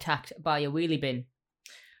getting attacked by a wheelie bin,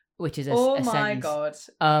 which is a Oh my sentence.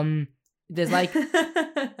 god. There's like,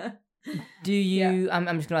 do you? I'm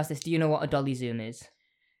just gonna ask this. Do you know what a dolly zoom is?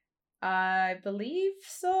 I believe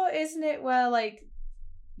so, isn't it? Where like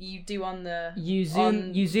you do on the You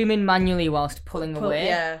zoom in manually whilst pulling away,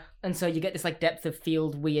 Yeah. and so you get this like depth of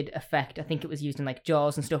field weird effect. I think it was used in like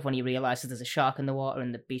Jaws and stuff when he realizes there's a shark in the water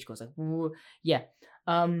and the beach goes like, woo. Yeah.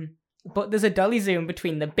 But there's a dolly zoom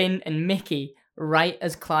between the bin and Mickey right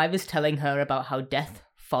as Clive is telling her about how death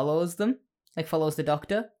follows them, like follows the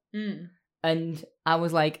Doctor. And I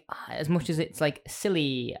was like, as much as it's like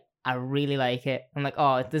silly, I really like it. I'm like,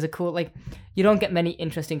 oh, there's a cool, like, you don't get many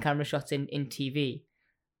interesting camera shots in TV.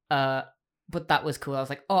 But that was cool. I was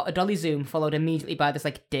like, oh, a dolly zoom followed immediately by this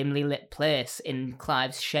like dimly lit place in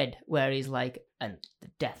Clive's shed where he's like, and the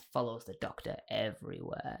death follows the Doctor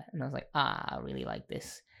everywhere. And I was like, I really like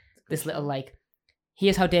this. This little like,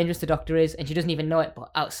 here's how dangerous the Doctor is, and she doesn't even know it, but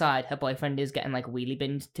outside her boyfriend is getting like wheelie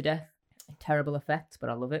binned to death. Terrible effects, but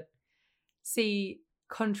I love it. See,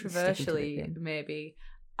 controversially, thing. maybe,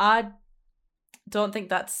 I don't think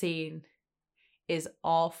that scene is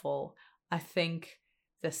awful. I think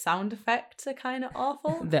the sound effects are kind of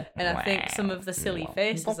awful. And I think some of the silly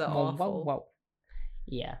faces are awful.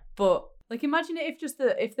 Yeah. But like, imagine it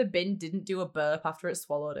if the bin didn't do a burp after it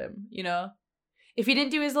swallowed him, you know? If he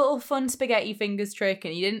didn't do his little fun spaghetti fingers trick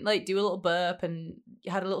and he didn't like do a little burp and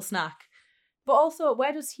had a little snack. But also,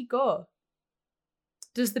 where does he go?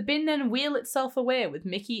 Does the bin then wheel itself away with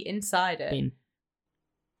Mickey inside it? Bin.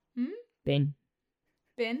 Hmm? Bin.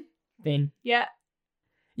 Bin? Bin. Yeah.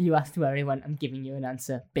 You asked where he went. I'm giving you an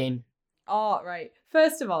answer. Bin. Oh, right.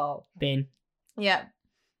 First of all, Bin. yeah,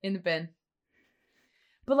 in the bin.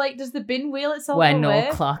 But, like, does the bin wheel itself Where away?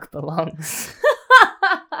 Noel Clark belongs.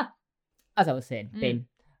 As I was saying, bin.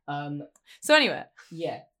 So anyway.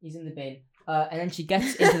 Yeah, he's in the bin. And then she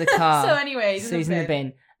gets into the car. So anyway, he's in the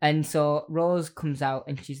bin. And so Rose comes out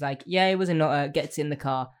and she's like, yeah, it was a nutter, gets in the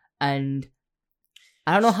car. And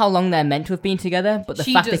I don't know how long they're meant to have been together, but the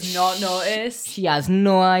she fact does that not notice. she has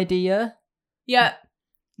no idea Yeah.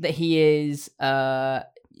 that he is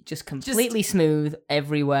just completely smooth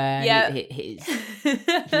everywhere. Yeah.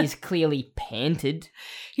 He's clearly painted.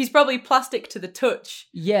 He's probably plastic to the touch.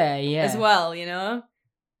 Yeah. As well, you know?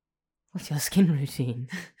 What's your skin routine?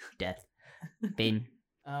 Death. Bin.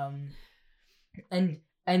 And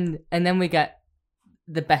then we get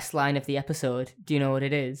the best line of the episode. Do you know what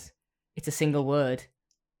it is? It's a single word.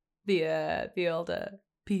 The old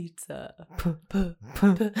pizza.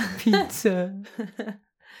 Pizza.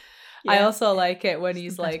 I also like it when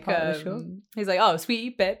he's like, oh, sweetie,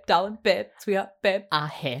 babe, darling, babe, sweetheart, babe. I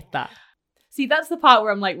hate that. See, that's the part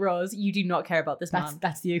where I'm like, Rose, you do not care about this man.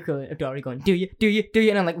 That's the equivalent of Dory going, do you?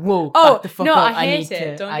 And I'm like, whoa, oh, back the fuck no, up. I hate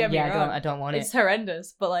it. Don't get me wrong. I don't want it. It's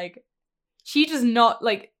horrendous, but like, she does not,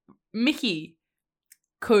 like, Mickey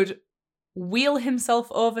could wheel himself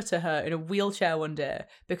over to her in a wheelchair one day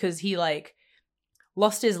because he, like,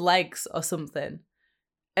 lost his legs or something.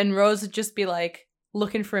 And Rose would just be, like,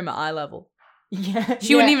 looking for him at eye level. Yeah.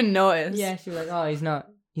 She wouldn't even notice. Yeah, she'd be like, oh, he's not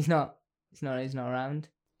around.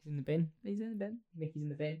 He's in the bin. He's in the bin. Mickey's in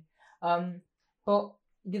the bin. But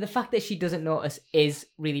the fact that she doesn't notice is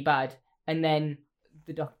really bad. And then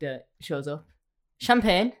the doctor shows up.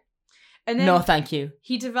 Champagne? And then no, thank you.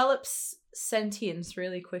 He develops sentience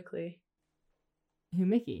really quickly. Who,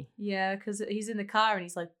 Mickey? Yeah, because he's in the car and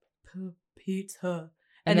he's like, pizza.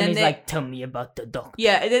 And then he's like, tell me about the doctor.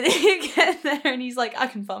 Yeah, and then he gets there and he's like, I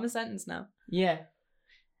can form a sentence now. Yeah.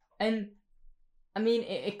 And, I mean,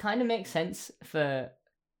 it kind of makes sense for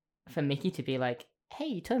Mickey to be like,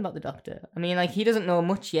 hey, tell me about the doctor. I mean, like, he doesn't know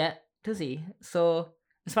much yet, does he? So,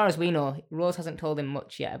 as far as we know, Rose hasn't told him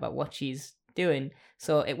much yet about what she's doing.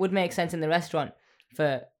 So, it would make sense in the restaurant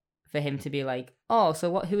for him to be like, oh,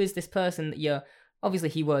 so who is this person that you're... Obviously,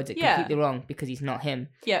 he words it completely wrong because he's not him.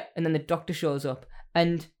 Yeah. And then the doctor shows up.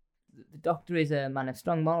 And the doctor is a man of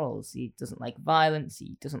strong morals. He doesn't like violence.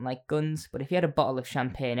 He doesn't like guns. But if he had a bottle of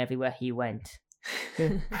champagne everywhere he went,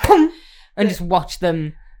 and just watch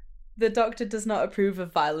them... The doctor does not approve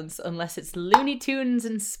of violence unless it's Looney Tunes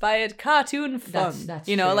inspired cartoon fun. That's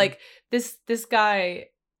you know, true. like this guy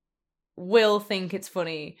will think it's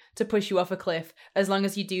funny to push you off a cliff as long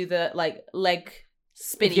as you do the like leg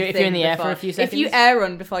spinny thing. If you're in the air for a few seconds. If you air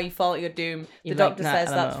run before you fall at your doom, the doctor like, says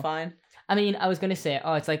that's fine. I mean, I was going to say,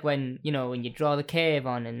 it's like when you draw the cave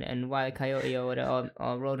on and Wile E. Coyote or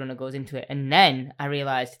Roadrunner goes into it. And then I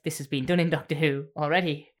realised this has been done in Doctor Who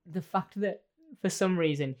already. The fact that for some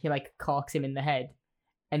reason he like corks him in the head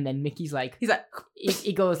and then Mickey's like... He's like...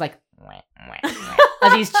 he goes like...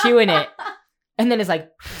 as he's chewing it. And then it's like...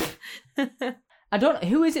 I don't...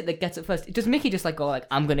 Who is it that gets it first? Does Mickey just like go like,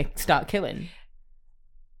 I'm going to start killing?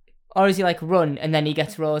 Or is he like run and then he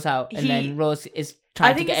gets Rose out and then Rose is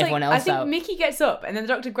trying to get everyone else out? I think Mickey gets up and then the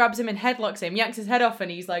doctor grabs him and headlocks him, yanks his head off and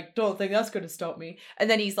he's like, don't think that's going to stop me. And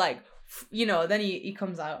then he's like, then he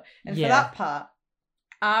comes out. And for that part,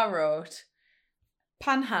 I wrote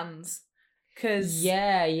pan hands. Cause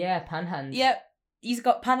pan hands. Yep, he's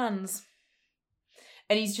got pan hands.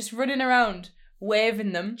 And he's just running around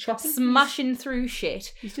waving them, smashing through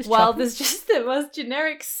shit, while there's just the most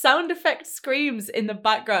generic sound effect screams in the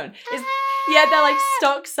background. They're like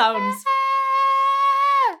stock sounds.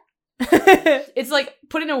 It's like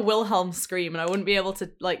putting a Wilhelm scream and I wouldn't be able to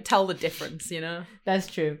like tell the difference, you know? That's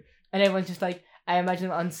true. And everyone's just like, I imagine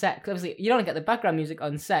on set, because obviously you don't get the background music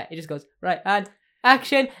on set, it just goes, right, and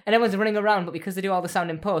action, and everyone's running around, but because they do all the sound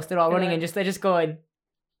in post, they're all running and they're just going...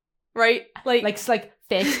 Right? Like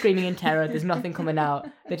fake screaming in terror, there's nothing coming out,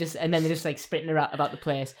 they're just like sprinting around about the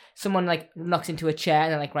place. Someone like knocks into a chair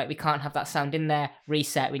and they're like, right, we can't have that sound in there,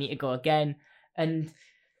 reset, we need to go again. And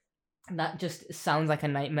that just sounds like a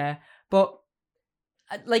nightmare. But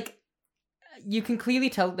like, you can clearly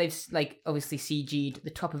tell they've like obviously CG'd the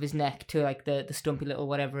top of his neck to like the stumpy little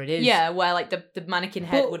whatever it is. Yeah, where like the mannequin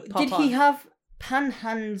head would pop Did on. He have pan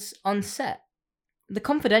hands on set? The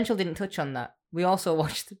Confidential didn't touch on that. We also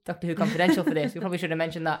watched Doctor Who Confidential for this. We probably should have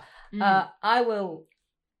mentioned that.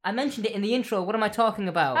 I mentioned it in the intro. What am I talking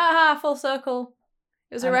about? Aha, full circle.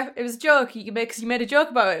 It was it was a joke you could make because you made a joke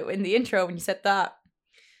about it in the intro when you said that.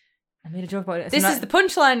 I made a joke about it. This is the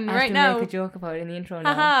punchline I have right to now. make a joke about it in the intro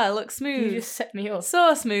now. Haha, look smooth. You just set me up.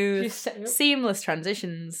 So smooth. You just set me up. Seamless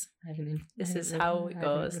transitions. This is how it I haven't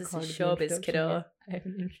goes. This is recorded the showbiz, introduction kiddo. yet. I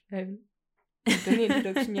haven't done the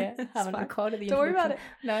introduction yet. I haven't fine. recorded the Don't worry introduction.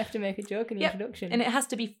 about it. Now I have to make a joke in the Yep. introduction. And it has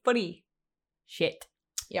to be funny. Shit.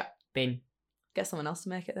 Yeah. Bin. Get someone else to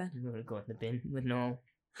make it then. I'm going to go in the bin with Noel.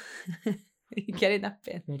 Get in that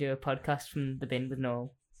bin. I'm going to do a podcast from the bin with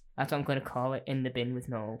Noel. That's what I'm going to call it, In the Bin with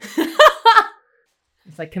Noel.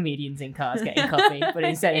 It's like comedians in cars getting coffee, but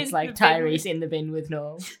instead it's In like the bin Tyrese in the bin with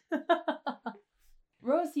Noel.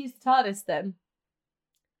 Rose used the TARDIS then.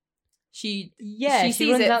 She She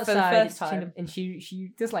sees runs it outside for the first time. and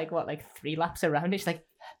she does like 3 laps around it. She's like,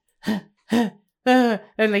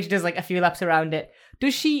 and like she does like a few laps around it.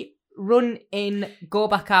 Does she run in, go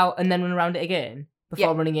back out, and then run around it again before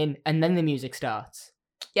Yep. running in, and then the music starts?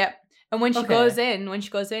 Yep. And when she Okay. goes in, when she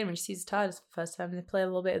sees the TARDIS for the first time, they play a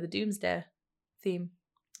little bit of the Doomsday theme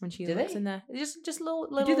when she Do looks they? in there. It's just little.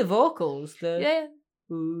 They do the vocals. Yeah.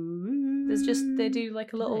 Ooh. There's just they do like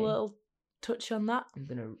a Do they? little touch on that. I'm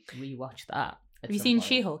gonna rewatch that. Have you seen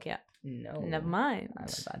She-Hulk yet? No. Never mind. I'm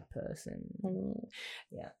a bad person. Oh.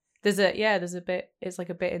 Yeah. There's a bit. It's like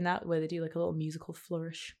a bit in that where they do like a little musical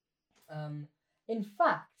flourish. In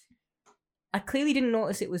fact, I clearly didn't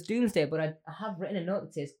notice it was Doomsday, but I have written a note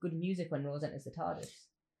that says good music when Rose enters the TARDIS.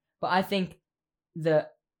 But I think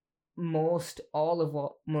that most all of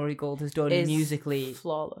what Murray Gold has done Is musically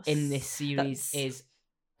flawless in this series That's- is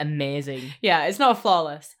amazing. Yeah, it's not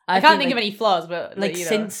flawless. I I can't think, think of any flaws, but Like you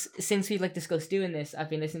know. since we discussed doing this, I've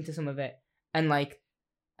been listening to some of it, and like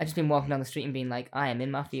I've just been walking down the street and being like, I am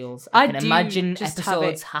in my feels. I can do imagine just have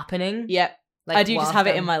episodes happening. Yeah, Like, I do just whilst have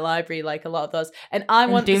it in I'm- my library, like a lot of those, and I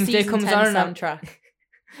want the Doomsday season comes 10 on and I'm- soundtrack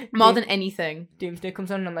more than anything. Doomsday comes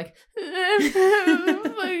on and I'm like,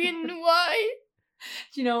 fucking why?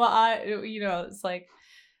 Do you know what it's like,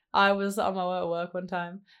 I was on my way to work one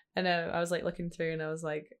time and I was like looking through and I was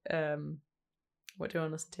like, what do I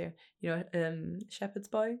want to listen to? Shepherd's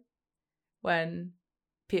Boy, when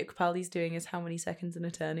Peter Capaldi's doing his How Many Seconds in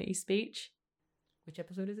Eternity speech. Which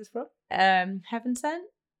episode is this from? Heaven Sent.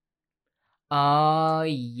 Oh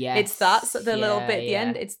yes, It's that the little bit at the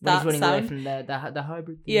end. It's when that he's running sound. away from the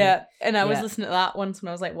hybrid thing. Yeah, and I was Yeah. listening to that once when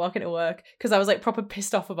I was like walking to work because I was like proper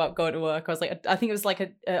pissed off about going to work. I was like, I think it was like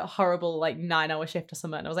a horrible like 9-hour shift or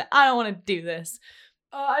something. And I was like, I don't want to do this.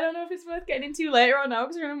 I don't know if it's worth getting into later on now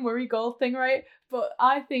because we're in a Murray Gold thing, right? But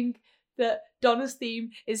I think that Donna's theme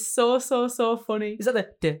is so funny. Is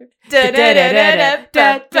that the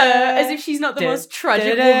As if she's not the most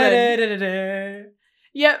tragic woman.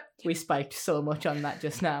 Yep. We spiked so much on that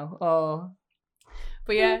just now. Oh,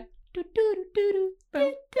 But yeah.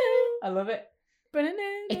 I love it.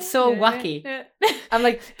 It's so wacky. I'm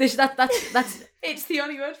like, that's. It's the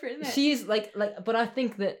only word for it, isn't it? She is like, but I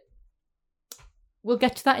think that we'll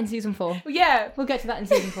get to that in season 4. Yeah. We'll get to that in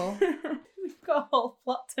season 4. We've got a whole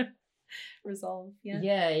plot to resolve. Yeah.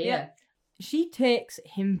 Yeah. She takes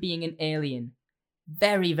him being an alien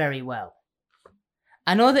very, very well.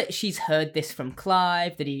 I know that she's heard this from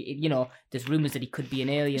Clive, that he, there's rumours that he could be an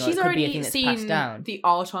alien, or She's it could be a already thing that's passed seen down. the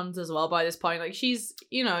Autons as well by this point. Like she's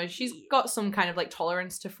got some kind of like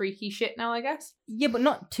tolerance to freaky shit now, I guess. Yeah, but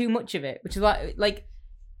not too much of it, which is why, like,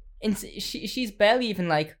 she's barely even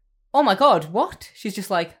like, oh my god, what? She's just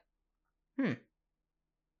like,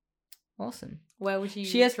 awesome. Where would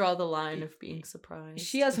you draw the line of being surprised?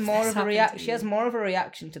 She has more of a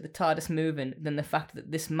reaction to the TARDIS moving than the fact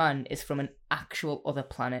that this man is from an actual other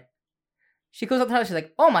planet. She goes up to the house, she's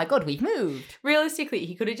like, oh my god, we've moved. Realistically,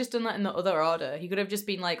 he could have just done that in the other order. He could have just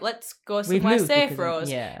been like, let's go We've somewhere moved safe, because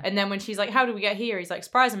Rose. yeah. And then when she's like, how did we get here? He's like,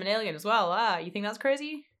 surprise, I'm an alien as well. Ah, you think that's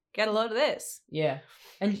crazy? Get a load of this. Yeah.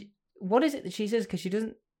 And what is it that she says? Because she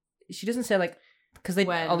doesn't say like, because they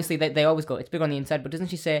When- obviously they always go, it's bigger on the inside, but doesn't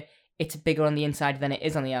she say it's bigger on the inside than it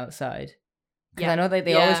is on the outside? Because I know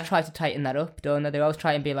they always try to tighten that up, don't they? They always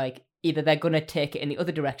try and be like, either they're going to take it in the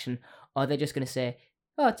other direction, or they're just going to say,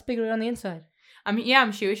 oh, it's bigger on the inside. I mean, yeah,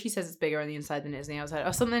 I'm sure she says it's bigger on the inside than it is on the outside.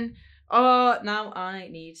 Or something. Oh, now I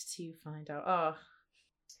need to find out. Oh.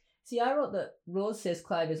 See, I wrote that Rose says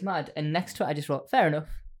Clive is mad, and next to it I just wrote, fair enough.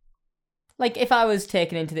 Like, if I was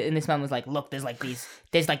taken into and this man was like, look, there's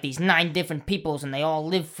these 9 different peoples and they all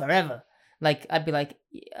live forever. Like, I'd be like,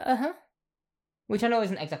 uh-huh. Which I know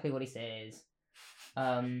isn't exactly what he says.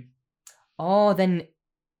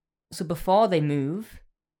 So before they move,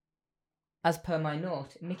 as per my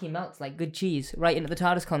note, Mickey melts like good cheese right into the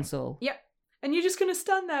TARDIS console. Yep. And you're just going to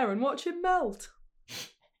stand there and watch him melt.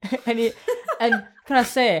 and can I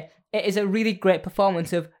say, it is a really great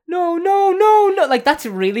performance of, no. Like, that's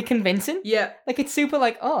really convincing. Yeah. Like, it's super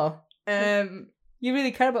like, oh, You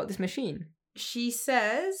really care about this machine? She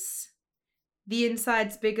says the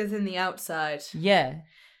inside's bigger than the outside. Yeah.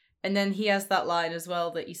 And then he has that line as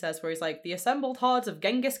well that he says where he's like, the assembled hordes of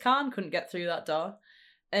Genghis Khan couldn't get through that door.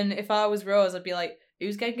 And if I was Rose, I'd be like,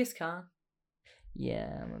 who's Genghis Khan?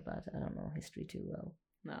 Yeah, I don't know history too well.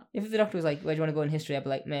 No. If the doctor was like, where do you want to go in history? I'd be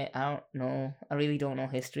like, mate, I don't know. I really don't know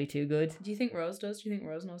history too good. Do you think Rose does? Do you think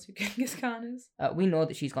Rose knows who Genghis Khan is? We know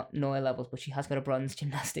that she's got no A levels, but she has got a bronze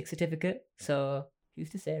gymnastics certificate. So,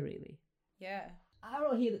 who's to say, really? Yeah. I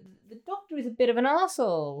wrote here that the doctor is a bit of an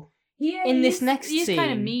arsehole. Yeah, In this next he's scene.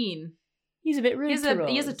 kind of mean. He's a bit rude to Rose.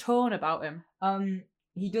 He has a tone about him.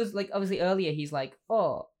 He does, like, obviously earlier he's like,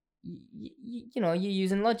 oh, you know, you're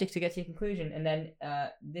using logic to get to your conclusion. And then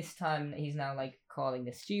this time he's now, like, calling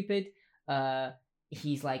this stupid.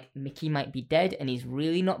 He's like, Mickey might be dead and he's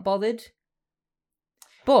really not bothered.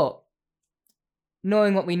 But,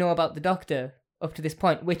 knowing what we know about the Doctor up to this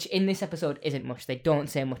point, which in this episode isn't much, they don't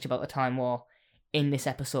say much about the Time War in this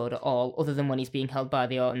episode at all, other than when he's being held by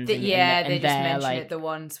the Ortons. They just mention like, it the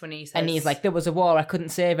once when he says... And he's like, there was a war, I couldn't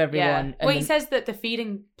save everyone. Yeah. And Well, he then, says that the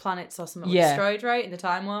feeding planets or something were Yeah. destroyed, right, in the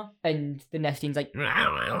Time War? and the Nestine's like,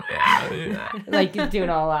 like doing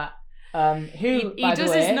all that. Who, He by the does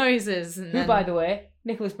way, his noises. And who, then, by the way,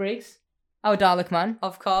 Nicholas Briggs, our Dalek man.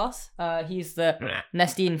 of course. He's the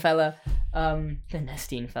Nestine fella. The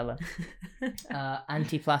Nestine fella.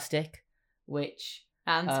 Anti-plastic, which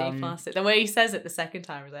Anti-plastic. The way he says it the second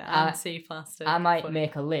time is like, anti-plastic. I might Funny.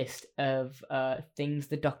 make a list of things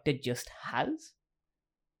the Doctor just has.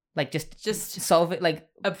 Like, just solve it, like...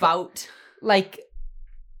 About. Like,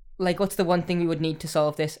 what's the one thing we would need to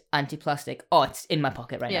solve this? Anti-plastic. Oh, it's in my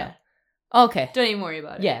pocket right Yeah. now. Okay. Don't even worry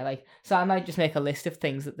about it. Yeah, like, so I might just make a list of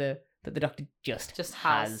things that the Doctor just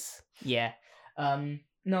has. Yeah.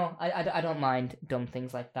 No, I don't mind dumb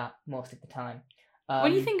things like that most of the time.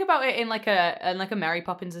 When you think about it in like a Mary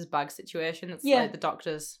Poppins' bag situation, it's Yeah. like the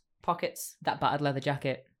Doctor's pockets. that battered leather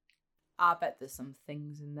jacket. I bet there's some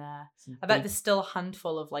things in there. some I bet big there's still a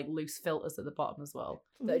handful of like loose filters at the bottom as well.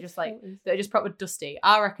 That are just like filters. that are just proper dusty.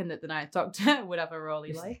 I reckon that the Ninth Doctor would have a role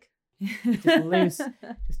he Just- like. just loose.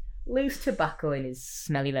 Loose tobacco in his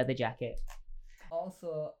smelly leather jacket.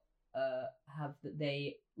 Also, have that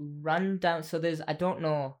they run down. So there's, I don't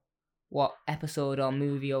know what episode or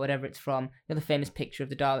movie or whatever it's from. You know the famous picture of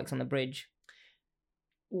the Daleks on the bridge.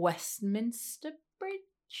 Westminster Bridge.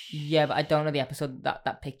 Yeah, but I don't know the episode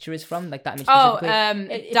that picture is from. Like that image Oh,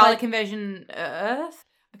 specifically. If Dalek I- Invasion Earth.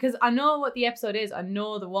 Because I know what the episode is. I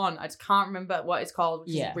know the one. I just can't remember what it's called,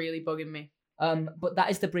 which Yeah. is really bugging me. But that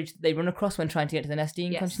is the bridge that they run across when trying to get to the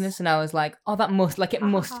Nestine Yes. consciousness, and I was like, oh, that must Uh-huh.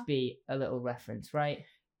 must be a little reference, right?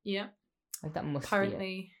 Yeah. Like that must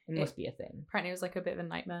Apparently, be it must be a thing apparently it was like a bit of a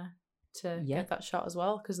nightmare to Yeah. get that shot as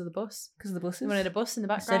well because of the bus. because of the buses. They wanted a bus in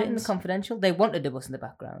the I background. said it in the confidential. They wanted a bus in the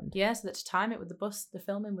background. Yeah, so that to time it with the bus, the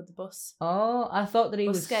filming with the bus. Oh, I thought that he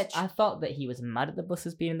Bus was. sketch. I thought that he was mad at the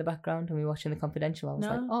buses being in the background when we were watching the confidential. I was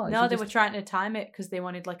like, oh, is no, he they just- were trying to time it because they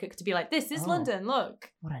wanted like it to be like, this is Oh. London,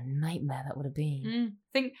 look. What a nightmare that would have been.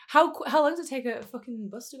 Think how long does it take a fucking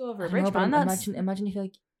bus to go over I a know, bridge, but man? That's imagine if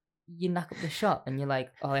like you knock up the shot and you're like,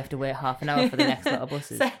 oh, I have to wait half an hour for the next lot of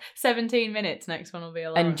buses. 17 minutes. Next one will be a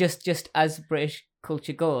long. And just as British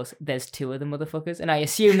culture goes, there's two of the motherfuckers, and I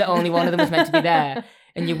assume that only one of them was meant to be there.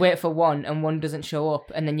 And you wait for one, and one doesn't show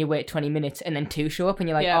up, and then you wait 20 minutes, and then two show up, and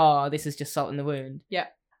you're like, Yeah. oh, this is just salt in the wound. Yeah.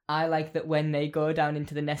 I like that when they go down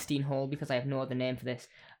into the Nestine hole, because I have no other name for this,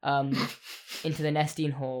 into the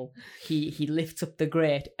Nestine hole, he lifts up the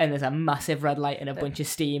grate, and there's a massive red light and a bunch of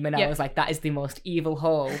steam, and I Yeah. was like, that is the most evil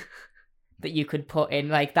hole that you could put in.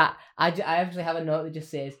 Like that, I actually have a note that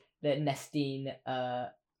just says that Nestine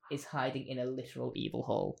is hiding in a literal evil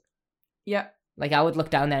hole. Yeah. Like, I would look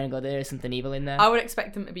down there and go, there is something evil in there. I would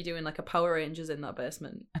expect them to be doing like a Power Rangers in that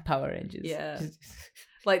basement. A Power Rangers. Yeah.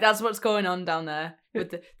 Like that's what's going on down there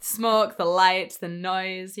with the smoke, the lights, the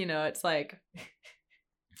noise. You know, it's like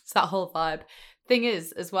it's that whole vibe. Thing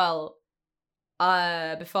is, as well,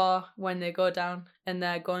 before when they go down and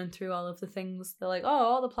they're going through all of the things, they're like, oh,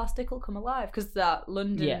 all the plastic will come alive because that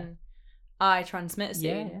London Yeah. Eye transmitter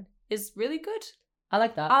scene Yeah. is really good. I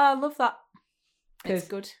like that. I love that. It's 'Cause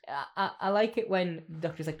good. I like it when the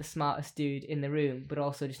Doctor's like the smartest dude in the room, but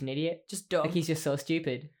also just an idiot. Just dumb. Like, he's just so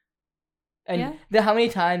stupid. And Yeah. how many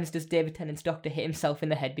times does David Tennant's Doctor hit himself in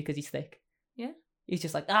the head because he's thick? Yeah. He's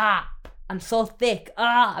just like, I'm so thick.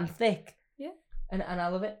 I'm thick. Yeah. And I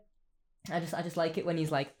love it. I just like it when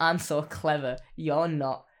he's like, I'm so clever, you're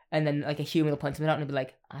not. And then like a human will point something out and he'll be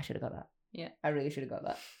like, I should have got that. Yeah. I really should have got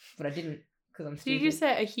that. But I didn't because I'm Did stupid. you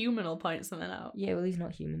say a human will point something out? Yeah, well, he's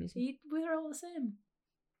not human, is he? We're all the same.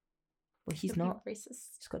 but he's Don't be not.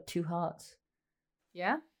 racist. He's got 2 hearts.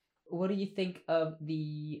 Yeah. What do you think of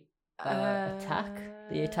the attack?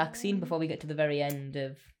 The attack scene before we get to the very end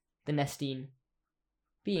of the Nestine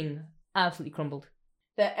being absolutely crumbled.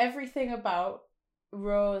 That everything about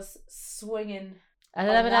Rose swinging. We're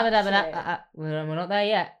not there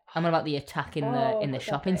yet. I'm about the attack in the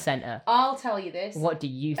shopping centre. I'll tell you this. What do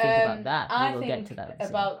you think about that? I will think get to that.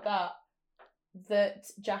 about that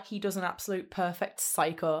Jackie does an absolute perfect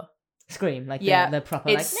psycho Scream, like Yeah, the proper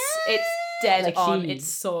it's like it's dead Like on. she- It's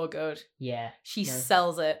so good. yeah, She No.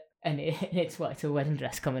 sells it. and it's a wedding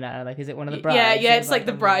dress coming out. Like, is it one of the brides? Yeah, in it's like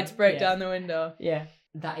the background? brides break Yeah. down the window. Yeah,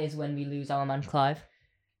 that is when we lose our man Clive.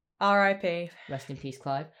 R.I.P. Rest in peace,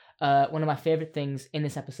 Clive. One of my favourite things in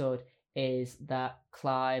this episode is that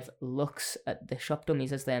Clive looks at the shop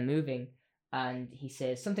dummies as they're moving, and he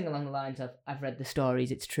says something along the lines of, "I've read the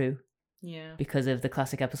stories, it's true," Yeah. because of the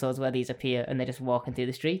classic episodes where these appear and they're just walking through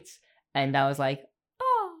the streets. And I was like,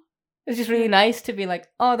 oh, it's just really nice to be like,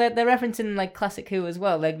 oh, they're referencing like classic Who as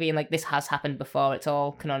well, like being like, this has happened before, it's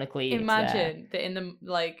all canonically. it's there. Imagine that in the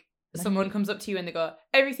like someone comes up to you and they go,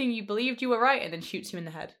 "Everything you believed you were right," and then shoots you in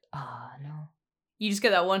the head. Ah, no. You just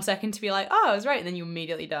get that 1 second to be like, "Oh, I was right," and then you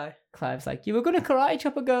immediately die. Clive's like, you were gonna karate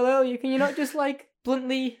chop a girl earlier. Can you not just like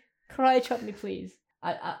bluntly karate chop me, please?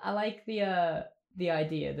 I like the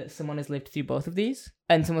idea that someone has lived through both of these,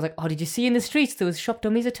 and someone's like, oh, did you see in the streets there was shop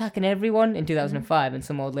dummies attacking everyone in 2005? And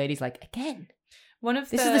some old lady's like, again,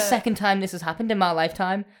 this is the second time this has happened in my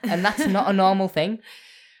lifetime, and that's not a normal thing.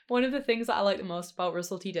 One of the things that I like the most about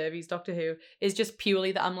Russell T Davies' Doctor Who is just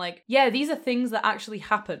purely that I'm like, yeah, these are things that actually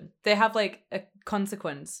happen. They have like a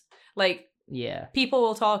consequence. Like, Yeah. people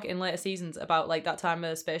will talk in later seasons about like that time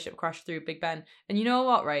a spaceship crashed through Big Ben. And you know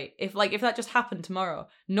what, right? If that just happened tomorrow,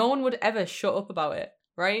 no one would ever shut up about it,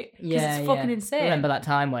 right? Because Yeah, it's fucking insane. Remember that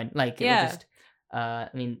time when, like, it Yeah. was just, I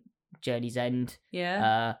mean, Journey's End,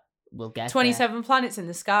 Yeah. we'll get 27 planets in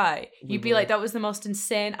the sky. We You'd be will. like, that was the most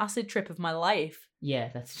insane acid trip of my life. Yeah,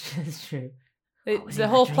 that's true. was The in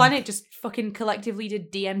whole my drink. planet just fucking collectively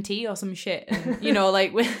did DMT or some shit. And, you know,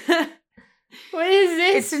 like, What is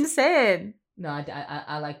this? it's insane. No,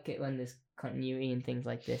 I like it when there's continuity and things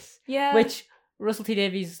like this. Yeah. Which Russell T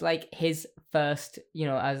Davies, like, his first,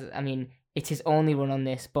 it's his only run on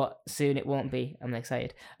this, but soon it won't be. I'm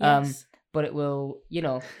excited. Yes. But it will,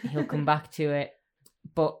 he'll come back to it.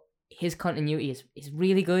 But his continuity is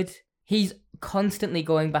really good. He's constantly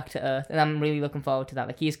going back to Earth, and I'm really looking forward to that.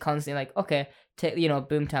 Like, he's constantly like, okay, take,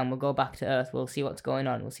 Boomtown, we'll go back to Earth, we'll see what's going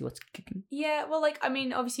on, we'll see what's kicking. Yeah, well, like, I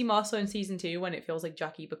mean, obviously more so in season 2 when it feels like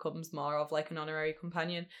Jackie becomes more of like an honorary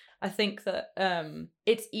companion. I think that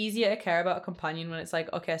it's easier to care about a companion when it's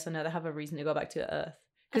like, okay, so now they have a reason to go back to Earth.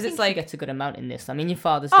 Because it's like, she gets a good amount in this. I mean, your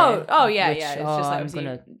Father's oh Day. yeah, which, yeah. It's just like I'm obviously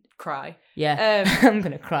gonna, cry. yeah, I'm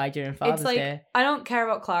gonna cry during Father's It's like Day. I don't care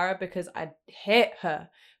about Clara because I hate her,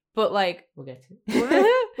 but like We'll get to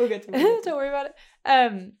it. We'll get to it. don't worry about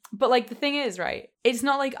it. But like the thing is, right? It's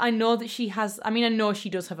not like I know that she has. I mean, I know she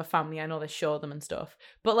does have a family. I know they show them and stuff.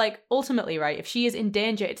 But like ultimately, right? If she is in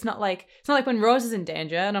danger, it's not like when Rose is in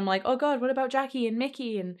danger, and I'm like, oh god, what about Jackie and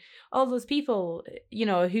Mickey and all those people,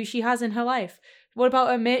 who she has in her life? What about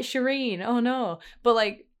her mate Shireen? Oh no. But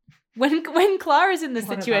like when Clara's in the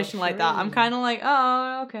What situation about like that, I'm Shireen? kind of like,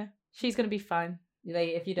 oh okay, she's gonna be fine. Like,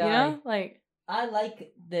 if you You die, know, like. I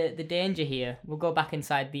like the danger here. We'll go back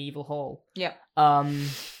inside the evil hole. Yeah.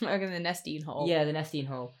 Like in the Nestine hole. Yeah, the Nestine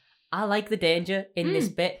hole. I like the danger in this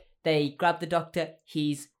bit. They grab the Doctor.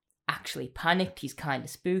 He's actually panicked. He's kind of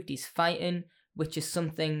spooked. He's fighting, which is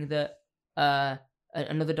something that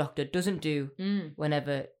another Doctor doesn't do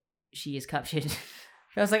whenever she is captured.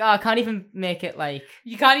 I was like, oh, I can't even make it like...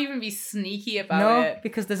 You can't even be sneaky about it.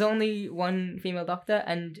 because there's only one female Doctor,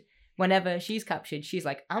 and whenever she's captured, she's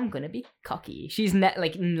like, I'm gonna be cocky. She's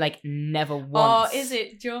never once. Oh, is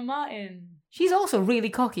it Jo Martin? She's also really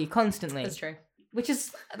cocky constantly. That's true. Which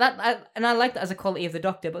is and I like that as a quality of the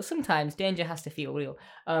Doctor, but sometimes danger has to feel real.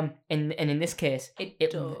 And in this case,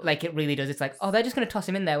 it does. like it really does. It's like, oh, they're just gonna toss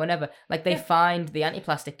him in there whenever. Like they find the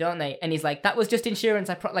antiplastic, don't they? And he's like, that was just insurance.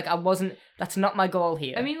 I wasn't. That's not my goal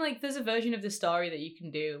here. I mean, like, there's a version of the story that you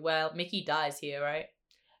can do where Mickey dies here, right?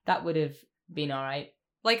 that would have been all right.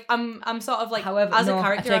 Like, I'm sort of like, However, as no, a I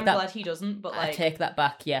character, take I'm that- glad he doesn't. But I like, take that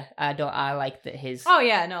back. Yeah, I don't. I like that his. oh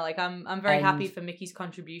yeah, no, like I'm very And- happy for Mickey's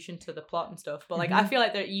contribution to the plot and stuff. But like, Mhm. I feel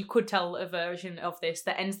like that you could tell a version of this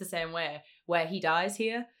that ends the same way, where he dies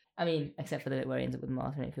here. I mean, except for the bit where he ends up with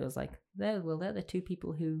Martin, it feels like they're the two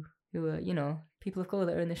people who are people of color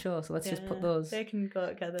that are in the show. So let's just put those. They can go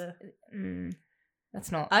together.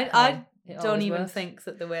 That's not. I how it don't always even works. think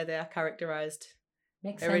that the way they are characterized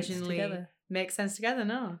Makes sense originally together. makes sense together,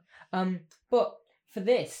 no? But for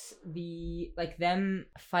this, them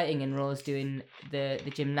fighting and Rose doing the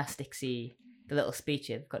gymnasticsy, the little speech.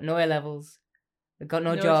 They've got no A levels, they've got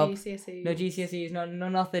no job, GCSEs. no GCSEs, no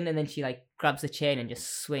nothing, and then she like grabs the chain and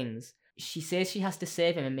just swings. She says she has to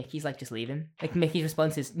save him, and Mickey's like, just leave him. Like, Mickey's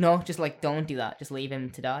response is, no, just like, don't do that, just leave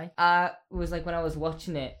him to die. I was like, when I was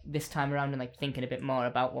watching it this time around and like thinking a bit more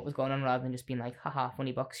about what was going on rather than just being like, haha,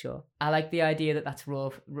 funny box show. I like the idea that that's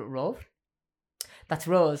That's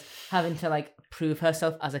Rose having to like prove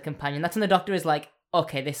herself as a companion. That's when the Doctor is like,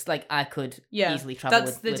 okay, this like I could easily travel with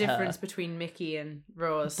her. That's the difference between Mickey and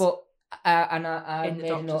Rose. But I In the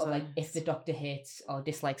made a note Doctor's of, like, eyes. if the Doctor hates or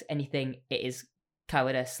dislikes anything, it is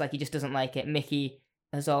cowardice. Like, he just doesn't like it. Mickey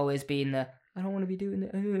has always been the I don't want to be doing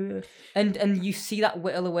it, and you see that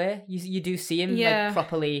whittle away. You do see him like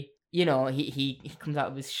properly. You know, he comes out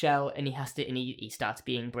of his shell and he starts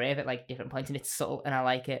being brave at like different points, and it's subtle, and I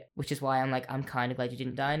like it, which is why I'm kind of glad you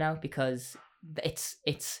didn't die now, because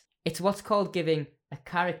it's what's called giving a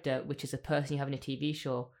character, which is a person you have in a TV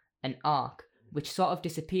show, an arc, which sort of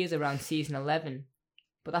disappears around season 11,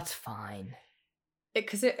 but that's fine.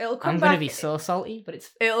 Because it'll come I'm back. gonna be so salty, but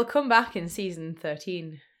It'll come back in season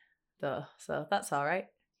 13, though, so that's all right.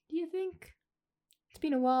 Do you think? It's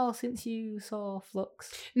been a while since you saw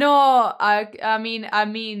Flux. No, I mean,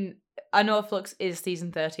 I know Flux is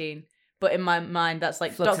season 13, but in my mind, that's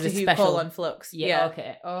like Flux Doctor is a Who special- Flux. Yeah.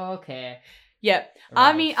 Okay. Yeah.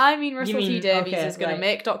 Right. I mean, Russell You T mean- Davies okay, is going right. to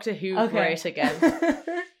make Doctor Who Okay. great again.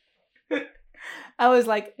 I was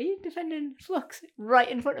like, are you defending Flux right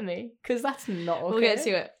in front of me? Because that's not okay. We'll get to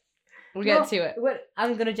it. We'll No, get to it. well,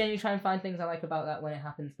 I'm gonna genuinely try and find things I like about that when it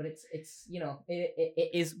happens, but it's it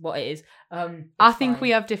is what it is. I think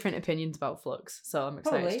we have different opinions about Flux, so I'm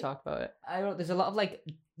excited Probably. to talk about it. I wrote there's a lot of like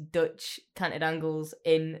Dutch canted angles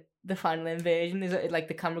in the final invasion. There's like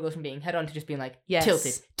the camera goes from being head on to just being like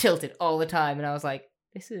Yes. tilted all the time, and I was like,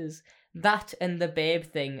 this is that and the babe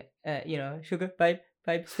thing. Sugar,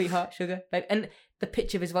 babe, sweetheart, sugar, babe, and the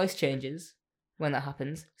pitch of his voice changes when that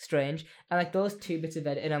happens. Strange. And like those two bits of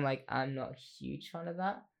editing, I'm like, I'm not a huge fan of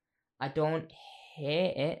that. I don't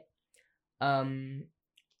hate it.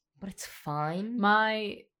 But it's fine.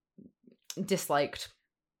 My disliked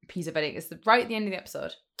piece of editing is right at the end of the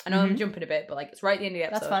episode. I know I'm jumping a bit, but like it's right at the end of the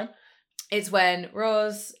episode. That's fine. It's when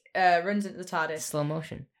Rose runs into the TARDIS. Slow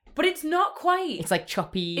motion. But it's not quite. It's like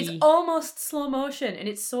choppy. It's almost slow motion, and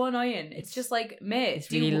it's so annoying. It's just like, mate, it's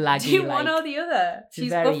do you, really laggy, do you one like- or the other? it's She's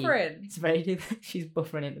very- buffering. It's very. She's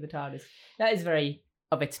buffering into the TARDIS. That is very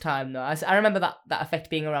of its time, though. I remember that effect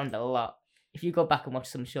being around a lot. If you go back and watch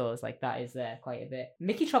some shows, like that is there quite a bit.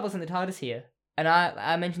 Mickey travels in the TARDIS here, and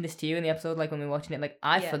I mentioned this to you in the episode, like when we were watching it. Like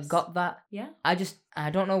I Yes. forgot that. Yeah. I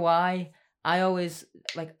don't know why. I always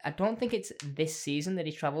I don't think it's this season that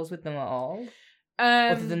he travels with them at all,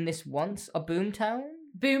 other than this once. Or Boomtown.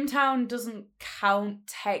 Boomtown doesn't count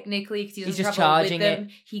technically because he He's doesn't just travel charging with them.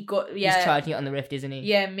 He's charging it on the Rift, isn't he?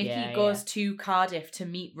 Yeah, Mickey Yeah, goes to Cardiff to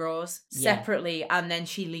meet Rose Yeah. separately, and then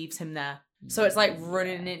she leaves him there. So it's like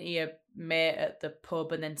running into your mate at the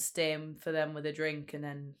pub and then staying for them with a drink and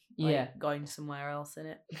then going somewhere else in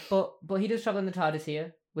it. But he does travel in the TARDIS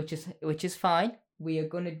here, which is fine. We are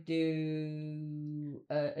gonna do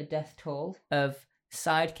a death toll of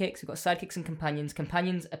sidekicks. We've got sidekicks and companions.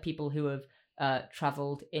 Companions are people who have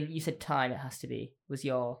travelled in. You said time. It has to be was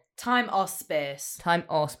your Time or space. time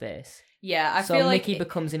or space. Yeah, I so feel like Mickey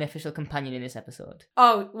becomes an official companion in this episode.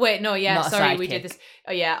 Oh wait, no, yeah, Not a sorry, we sidekick. did this.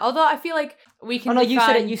 Oh yeah, although I feel like we can. Oh no, you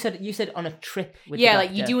said define- it. You said on a trip with Yeah, the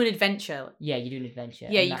like you Doctor. do an adventure. Yeah, you do an adventure.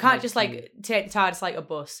 Yeah, and you that can't makes just like you- take the TARDIS like a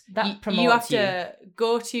bus. That you have promotes to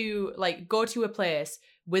go to a place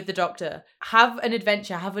with the Doctor, have an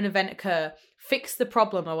adventure, have an event occur, fix the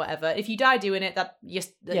problem or whatever. If you die doing it, that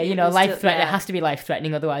just life threatening. It has to be life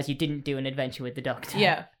threatening, otherwise you didn't do an adventure with the Doctor.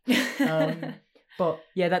 Yeah. But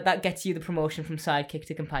yeah, that gets you the promotion from sidekick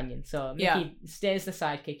to companion. So Mickey stays the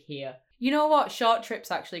sidekick here. You know what? Short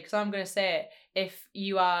trips actually, because I'm gonna say it, if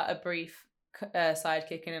you are a brief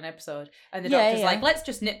sidekick in an episode, and the Doctor's like, let's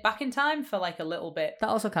just nip back in time for like a little bit, That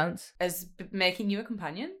also counts. as making you a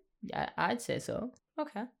companion. Yeah, I'd say so.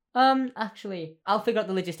 Okay. Actually, I'll figure out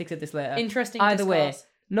the logistics of this later. Interesting. Either way, discourse.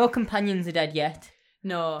 no companions are dead yet,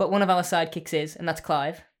 No. but one of our sidekicks is, and that's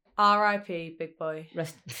Clive. R.I.P. Big boy.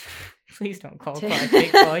 Rest. Please don't call Clive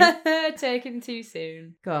Big Boy. Taken too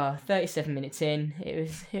soon. God, 37 minutes in,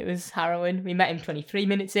 it was harrowing. We met him 23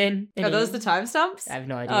 minutes in. and Are he- those the timestamps? I have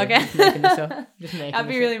no idea. Okay. Just making this up. Just making I'd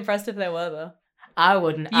be this really up. impressed if they were though. I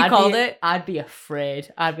wouldn't. You called it? I'd be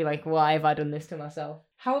afraid. I'd be like, why have I done this to myself?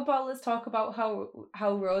 How about let's talk about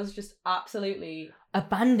how Rose just absolutely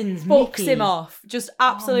abandons fucks Mickey. him off. Just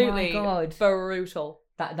absolutely Oh my God. brutal.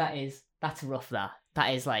 That's rough.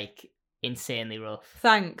 That is like insanely rough.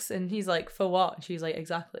 Thanks. And he's like, for what? And she's like,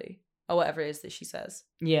 exactly. Or whatever it is that she says.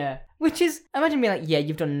 Yeah, which is, imagine being like, yeah,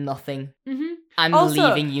 you've done nothing. Mm-hmm. I'm Also,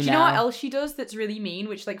 leaving you do you now. know what else she does that's really mean,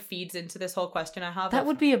 which like feeds into this whole question I have? That of-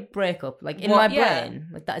 would be a breakup. Like in What? my Yeah. brain,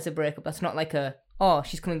 like that is a breakup. That's not like a, oh,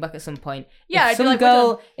 she's coming back at some point. Yeah, I'd if be some like,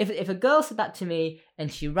 girl, if a girl said that to me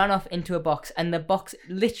and she ran off into a box and the box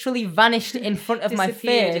literally vanished in front of my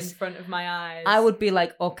disappeared face, in front of my eyes. I would be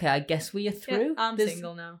like, okay, I guess we are Yeah, through. I'm There's-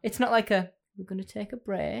 single now. It's not like a, we're gonna take a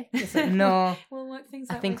break. It's like, no. We'll work things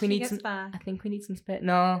I out think when we she need gets some. back. I think we need some space.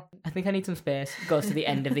 No, I think I need some space. Goes to the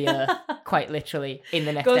end of the earth, quite literally, in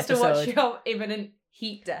the next Goes episode. to watch your imminent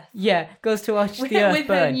heat death Yeah, goes to watch with, the earth with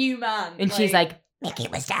her burn, new man. and she's like, Mickey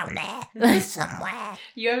was down there somewhere.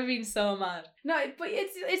 You ever been so mad? No, but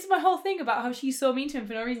it's my whole thing about how she's so mean to him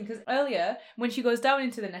for no reason. Because earlier, when she goes down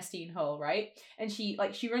into the Nestine hole, right, and she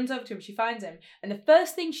runs over to him, she finds him, and the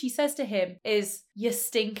first thing she says to him is, "You're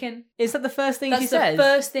stinking." Is that the first thing That's she the says?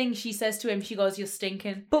 first thing she says to him. She goes, "You're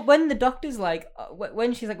stinking." But when the doctor's like,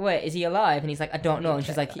 when she's like, wait, is he alive? And he's like, I don't know. And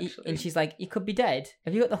she's like, Actually. he could be dead.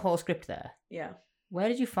 Have you got the whole script there? Yeah, Where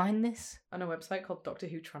did you find this? on a website called Doctor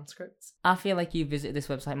Who Transcripts. I feel like you visited this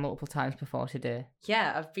website multiple times before today.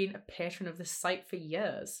 Yeah, I've been a patron of this site for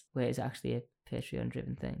years. Wait, it's actually a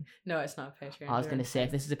Patreon-driven thing. No, it's not a Patreon. I was going to say,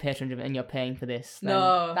 if this is a Patreon-driven and you're paying for this, then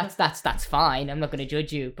No. that's fine. I'm not going to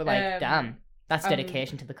judge you. But like, damn, that's um,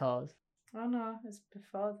 dedication to the cause. Oh no, it's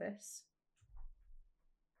before this.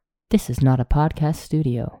 This is not a podcast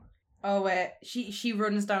studio. Oh wait, she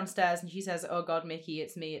runs downstairs and she says, "Oh God, Mickey,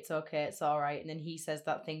 it's me. It's okay. It's all right." And then he says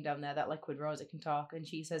that thing down there, that liquid rose that can talk, and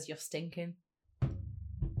she says, "You're stinking."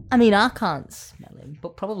 I mean, I can't smell him, but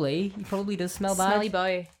he probably does smell bad. Smelly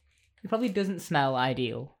boy. He probably doesn't smell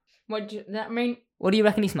ideal. What do you, I mean, What do you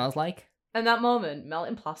reckon he smells like? in that moment,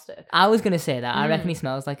 melting plastic I was going to say that. I Mm. reckon he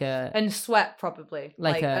smells like a... and sweat, probably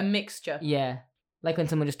Like like a- a mixture. Yeah. Like when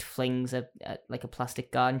someone just flings a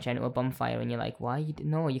plastic garden chair into a bonfire and you're like, why?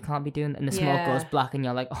 No, you can't be doing that. And the smoke Yeah. goes black and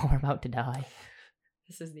you're like, oh, we're about to die.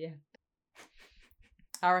 This is the end.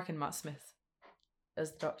 I reckon Matt Smith,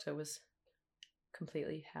 as the Doctor, was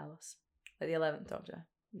completely hairless, like the 11th Doctor.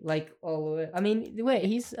 Like, all the way. I mean, wait,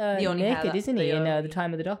 he's The only hair naked, that- isn't he, the in the only-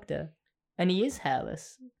 Time of the Doctor? And he is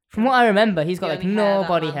hairless. From what I remember, he's got The like only no that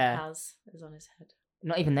body man hair. has is on his head.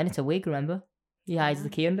 Not even then, it's a wig, remember? He hides Yeah. the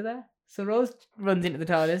key under there. So Rose runs into the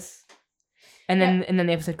TARDIS. And then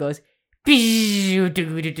the episode goes...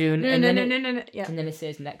 And No. Yeah. then it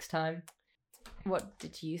says next time. What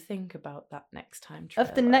did you think about that next time Of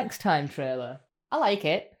the trailer? next time trailer. I like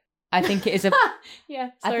it. I think it is a...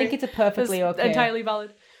 Yeah, I think it's a perfectly That's okay... entirely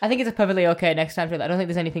valid. I think it's a perfectly okay next time trailer. I don't think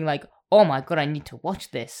there's anything like, oh my god, I need to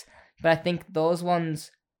watch this. But I think those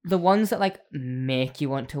ones, the ones that like make you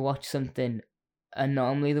want to watch something, are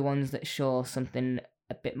normally the ones that show something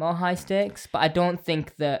a bit more high stakes. But I don't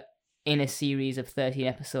think that in a series of 13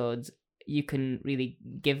 episodes, you can really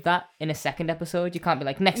give that in a second episode. You can't be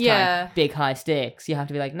like, next Yeah. time, big high stakes. You have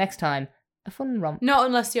to be like, next time, a fun romp. Not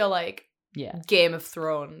unless you're like Yeah. Game of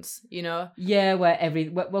Thrones, you know? Yeah,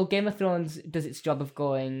 well, Game of Thrones does its job of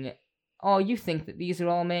going, oh, you think that these are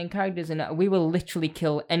all main characters and we will literally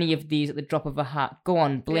kill any of these at the drop of a hat. Go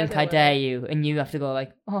on, blink, they I will. dare you. And you have to go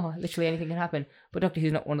like, oh, literally anything can happen. But Doctor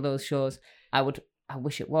Who's not one of those shows. I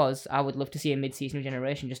wish it was. I would love to see a mid-season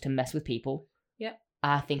regeneration just to mess with people. Yep.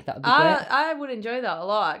 I think that would be great. I would enjoy that a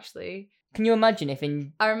lot, actually. Can you imagine if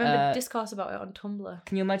in... I remember Uh, discourse about it on Tumblr.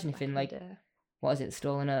 Can you imagine if in like... And, What is it?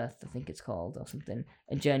 Stolen Earth, I think it's called, or something.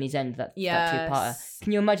 A Journey's End, that two-parter. Yes.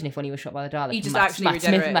 Can you imagine if when he was shot by the Daleks, He just actually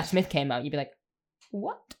regenerated. Matt Smith came out, you'd be like,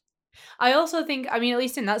 what? I also think, I mean, at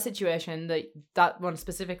least in that situation, that one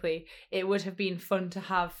specifically, it would have been fun to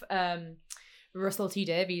have Russell T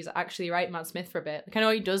Davies actually write Matt Smith for a bit. Like, I know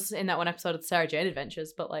he does in that one episode of the Sarah Jane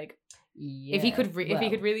Adventures, but like, Yeah, if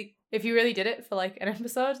you really did it for like an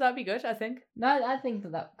episode, that'd be good, I think. No, I think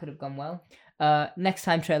that could have gone well. Next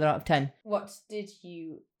time trailer out of 10. What did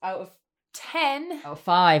you, out of 10? Out of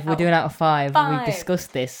 5. We're Out doing out of 5. five. We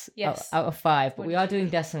discussed this. Yes. Out of 5, but What we did are you doing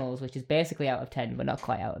think? decimals, which is basically out of 10, but not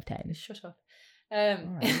quite out of 10. Shut up.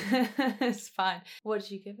 Alright. It's fine. What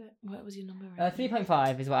did you give it? What was your number?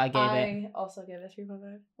 3.5 is what I gave it. I also gave it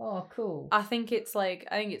 3.5. Oh, cool. I think it's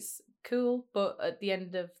cool, but at the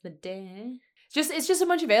end of the day, it's just a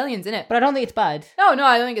bunch of aliens in it. But I don't think it's bad. No,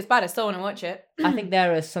 I don't think it's bad. I still want to watch it. I think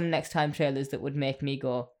there are some next time trailers that would make me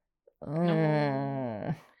go, oh.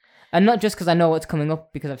 No. And not just because I know what's coming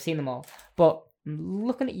up because I've seen them all, but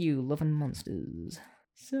looking at you, loving monsters.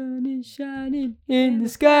 Sun is shining in the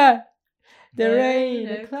sky. There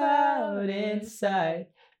ain't a cloud inside.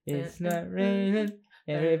 It's not raining.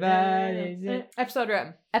 Everybody's in. Episode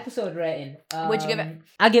rating. Episode rating. What'd you give it?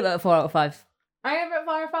 I give it a 4 out of 5. I give it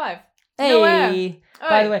 4 out of 5. Hey! No way.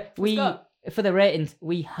 By the way, go. for the ratings,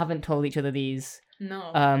 we haven't told each other these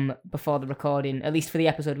No. before the recording. At least for the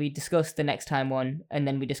episode, we discussed the next time one, and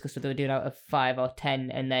then we discussed whether we're doing out of 5 or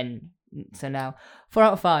 10, and then so now 4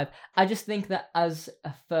 out of 5. I just think that as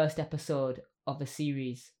a first episode of a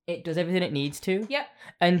series, it does everything it needs to. Yep.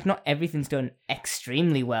 And not everything's done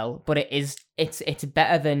extremely well, but it's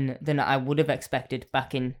better than I would have expected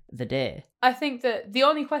back in the day. I think that the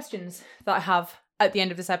only questions that I have at the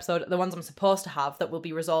end of this episode are the ones I'm supposed to have that will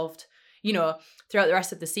be resolved, throughout the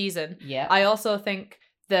rest of the season. Yeah. I also think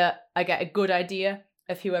that I get a good idea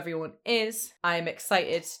of who everyone is. I'm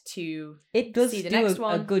excited to It does see the do next a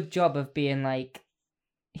one. good job of being like,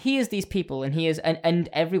 here's these people, and and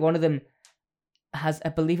every one of them has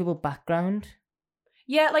a believable background.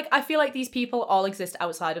 Yeah, like I feel like these people all exist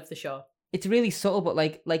outside of the show. It's really subtle, but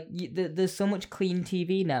there's so much clean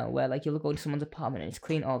TV now where like you'll go into someone's apartment and it's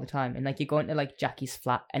clean all the time, and like you go into like Jackie's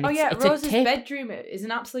flat and it's Rose's a tip. bedroom is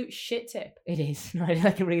an absolute shit tip. It is. No,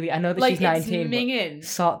 like really. I know that Like she's 19. it's minging. But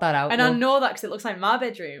sort that out. And I know that because it looks like my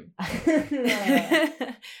bedroom.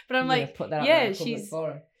 But I'm like, put that out yeah, in a public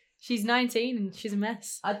forum. she's 19 and she's a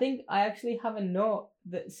mess. I think I actually have a note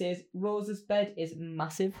that says Rose's bed is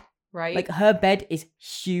massive. Right? Like her bed is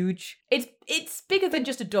huge. It's bigger than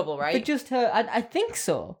just a double, right? But just her, I think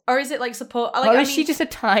so. Or is it like support? Or is she just a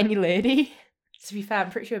tiny lady? To be fair,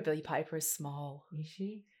 I'm pretty sure Billie Piper is small. Is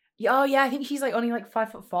she? Oh yeah, I think she's like only like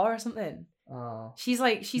 5'4" or something. Oh. She's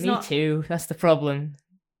Me not. too. That's the problem.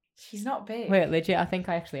 She's not big. Wait, legit, I think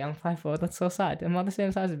I actually am 5'4". That's so sad. I'm not the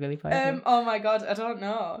same size as Billie Piper. Oh my god, I don't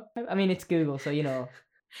know. I mean, it's Google, so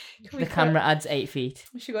Can we the camera adds 8 feet.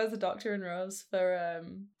 We should go as the Doctor and Rose for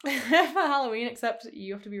for Halloween, except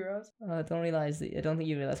you have to be Rose. Oh, I don't think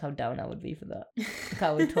you realise how down I would be for that. Like,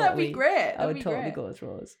 I would totally, That'd be great. I would totally go as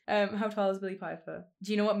Rose. How tall is Billie Piper?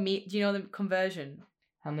 Do you know do you know the conversion?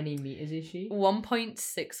 How many meters is she?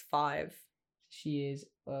 1.65. She is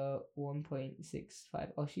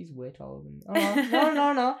 1.65. Oh, she's way taller than me.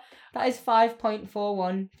 Oh, no. That is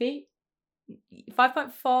 5.41 feet.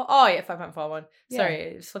 5.4. Oh yeah, 5.41. Yeah. Sorry,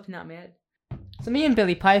 it's slipping out of my head. So me and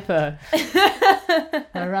Billie Piper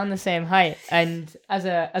are around the same height, and as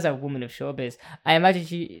a woman of showbiz, I imagine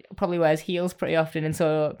she probably wears heels pretty often, and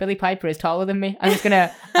so Billie Piper is taller than me. I'm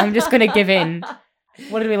just gonna give in.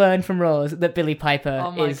 What did we learn from Rose? That Billie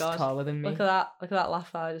Piper is taller than me. Look at that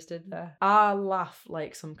laugh that I just did there. I laugh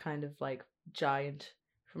like some kind of like giant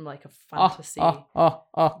from like a fantasy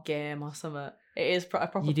game or something. It is a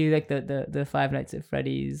proper. You do like the Five Nights at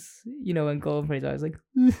Freddy's, when Golden I was like.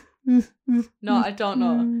 No, I don't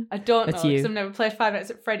know. I don't know That's because you. I've never played Five Nights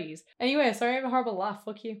at Freddy's. Anyway, sorry I have a horrible laugh.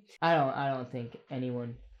 Fuck you. I don't think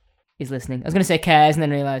anyone is listening. I was gonna say cares and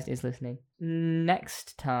then realised is listening.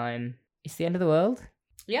 Next time, it's the end of the world.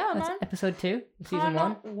 Yeah, That's man. episode 2 of season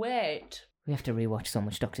 1. Wait. We have to rewatch so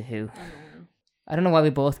much Doctor Who. I don't know why we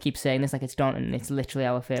both keep saying this like it's daunting. It's literally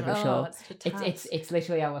our favourite show. It's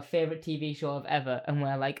literally our favourite TV show of ever, and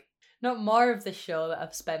we're like not more of the show that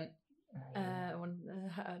I've spent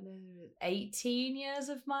 18 years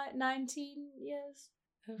of my 19 years.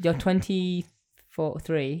 You're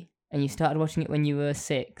 23, and you started watching it when you were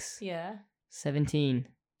 6. Yeah. 17.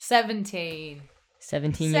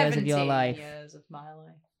 17 years of your life. 17 years of my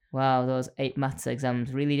life. Wow, those 8 maths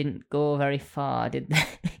exams really didn't go very far, did they?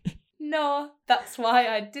 No, that's why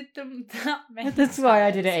I did them that many That's why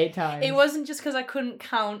I did it 8 times. It wasn't just because I couldn't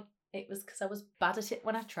count. It was because I was bad at it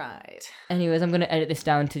when I tried. Anyways, I'm going to edit this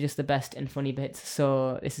down to just the best and funny bits.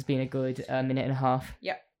 So this has been a good minute and a half.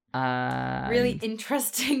 Yep. And Really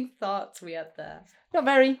interesting thoughts we had there. not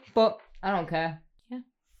very, but I don't care. Yeah.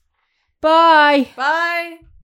 Bye. Bye.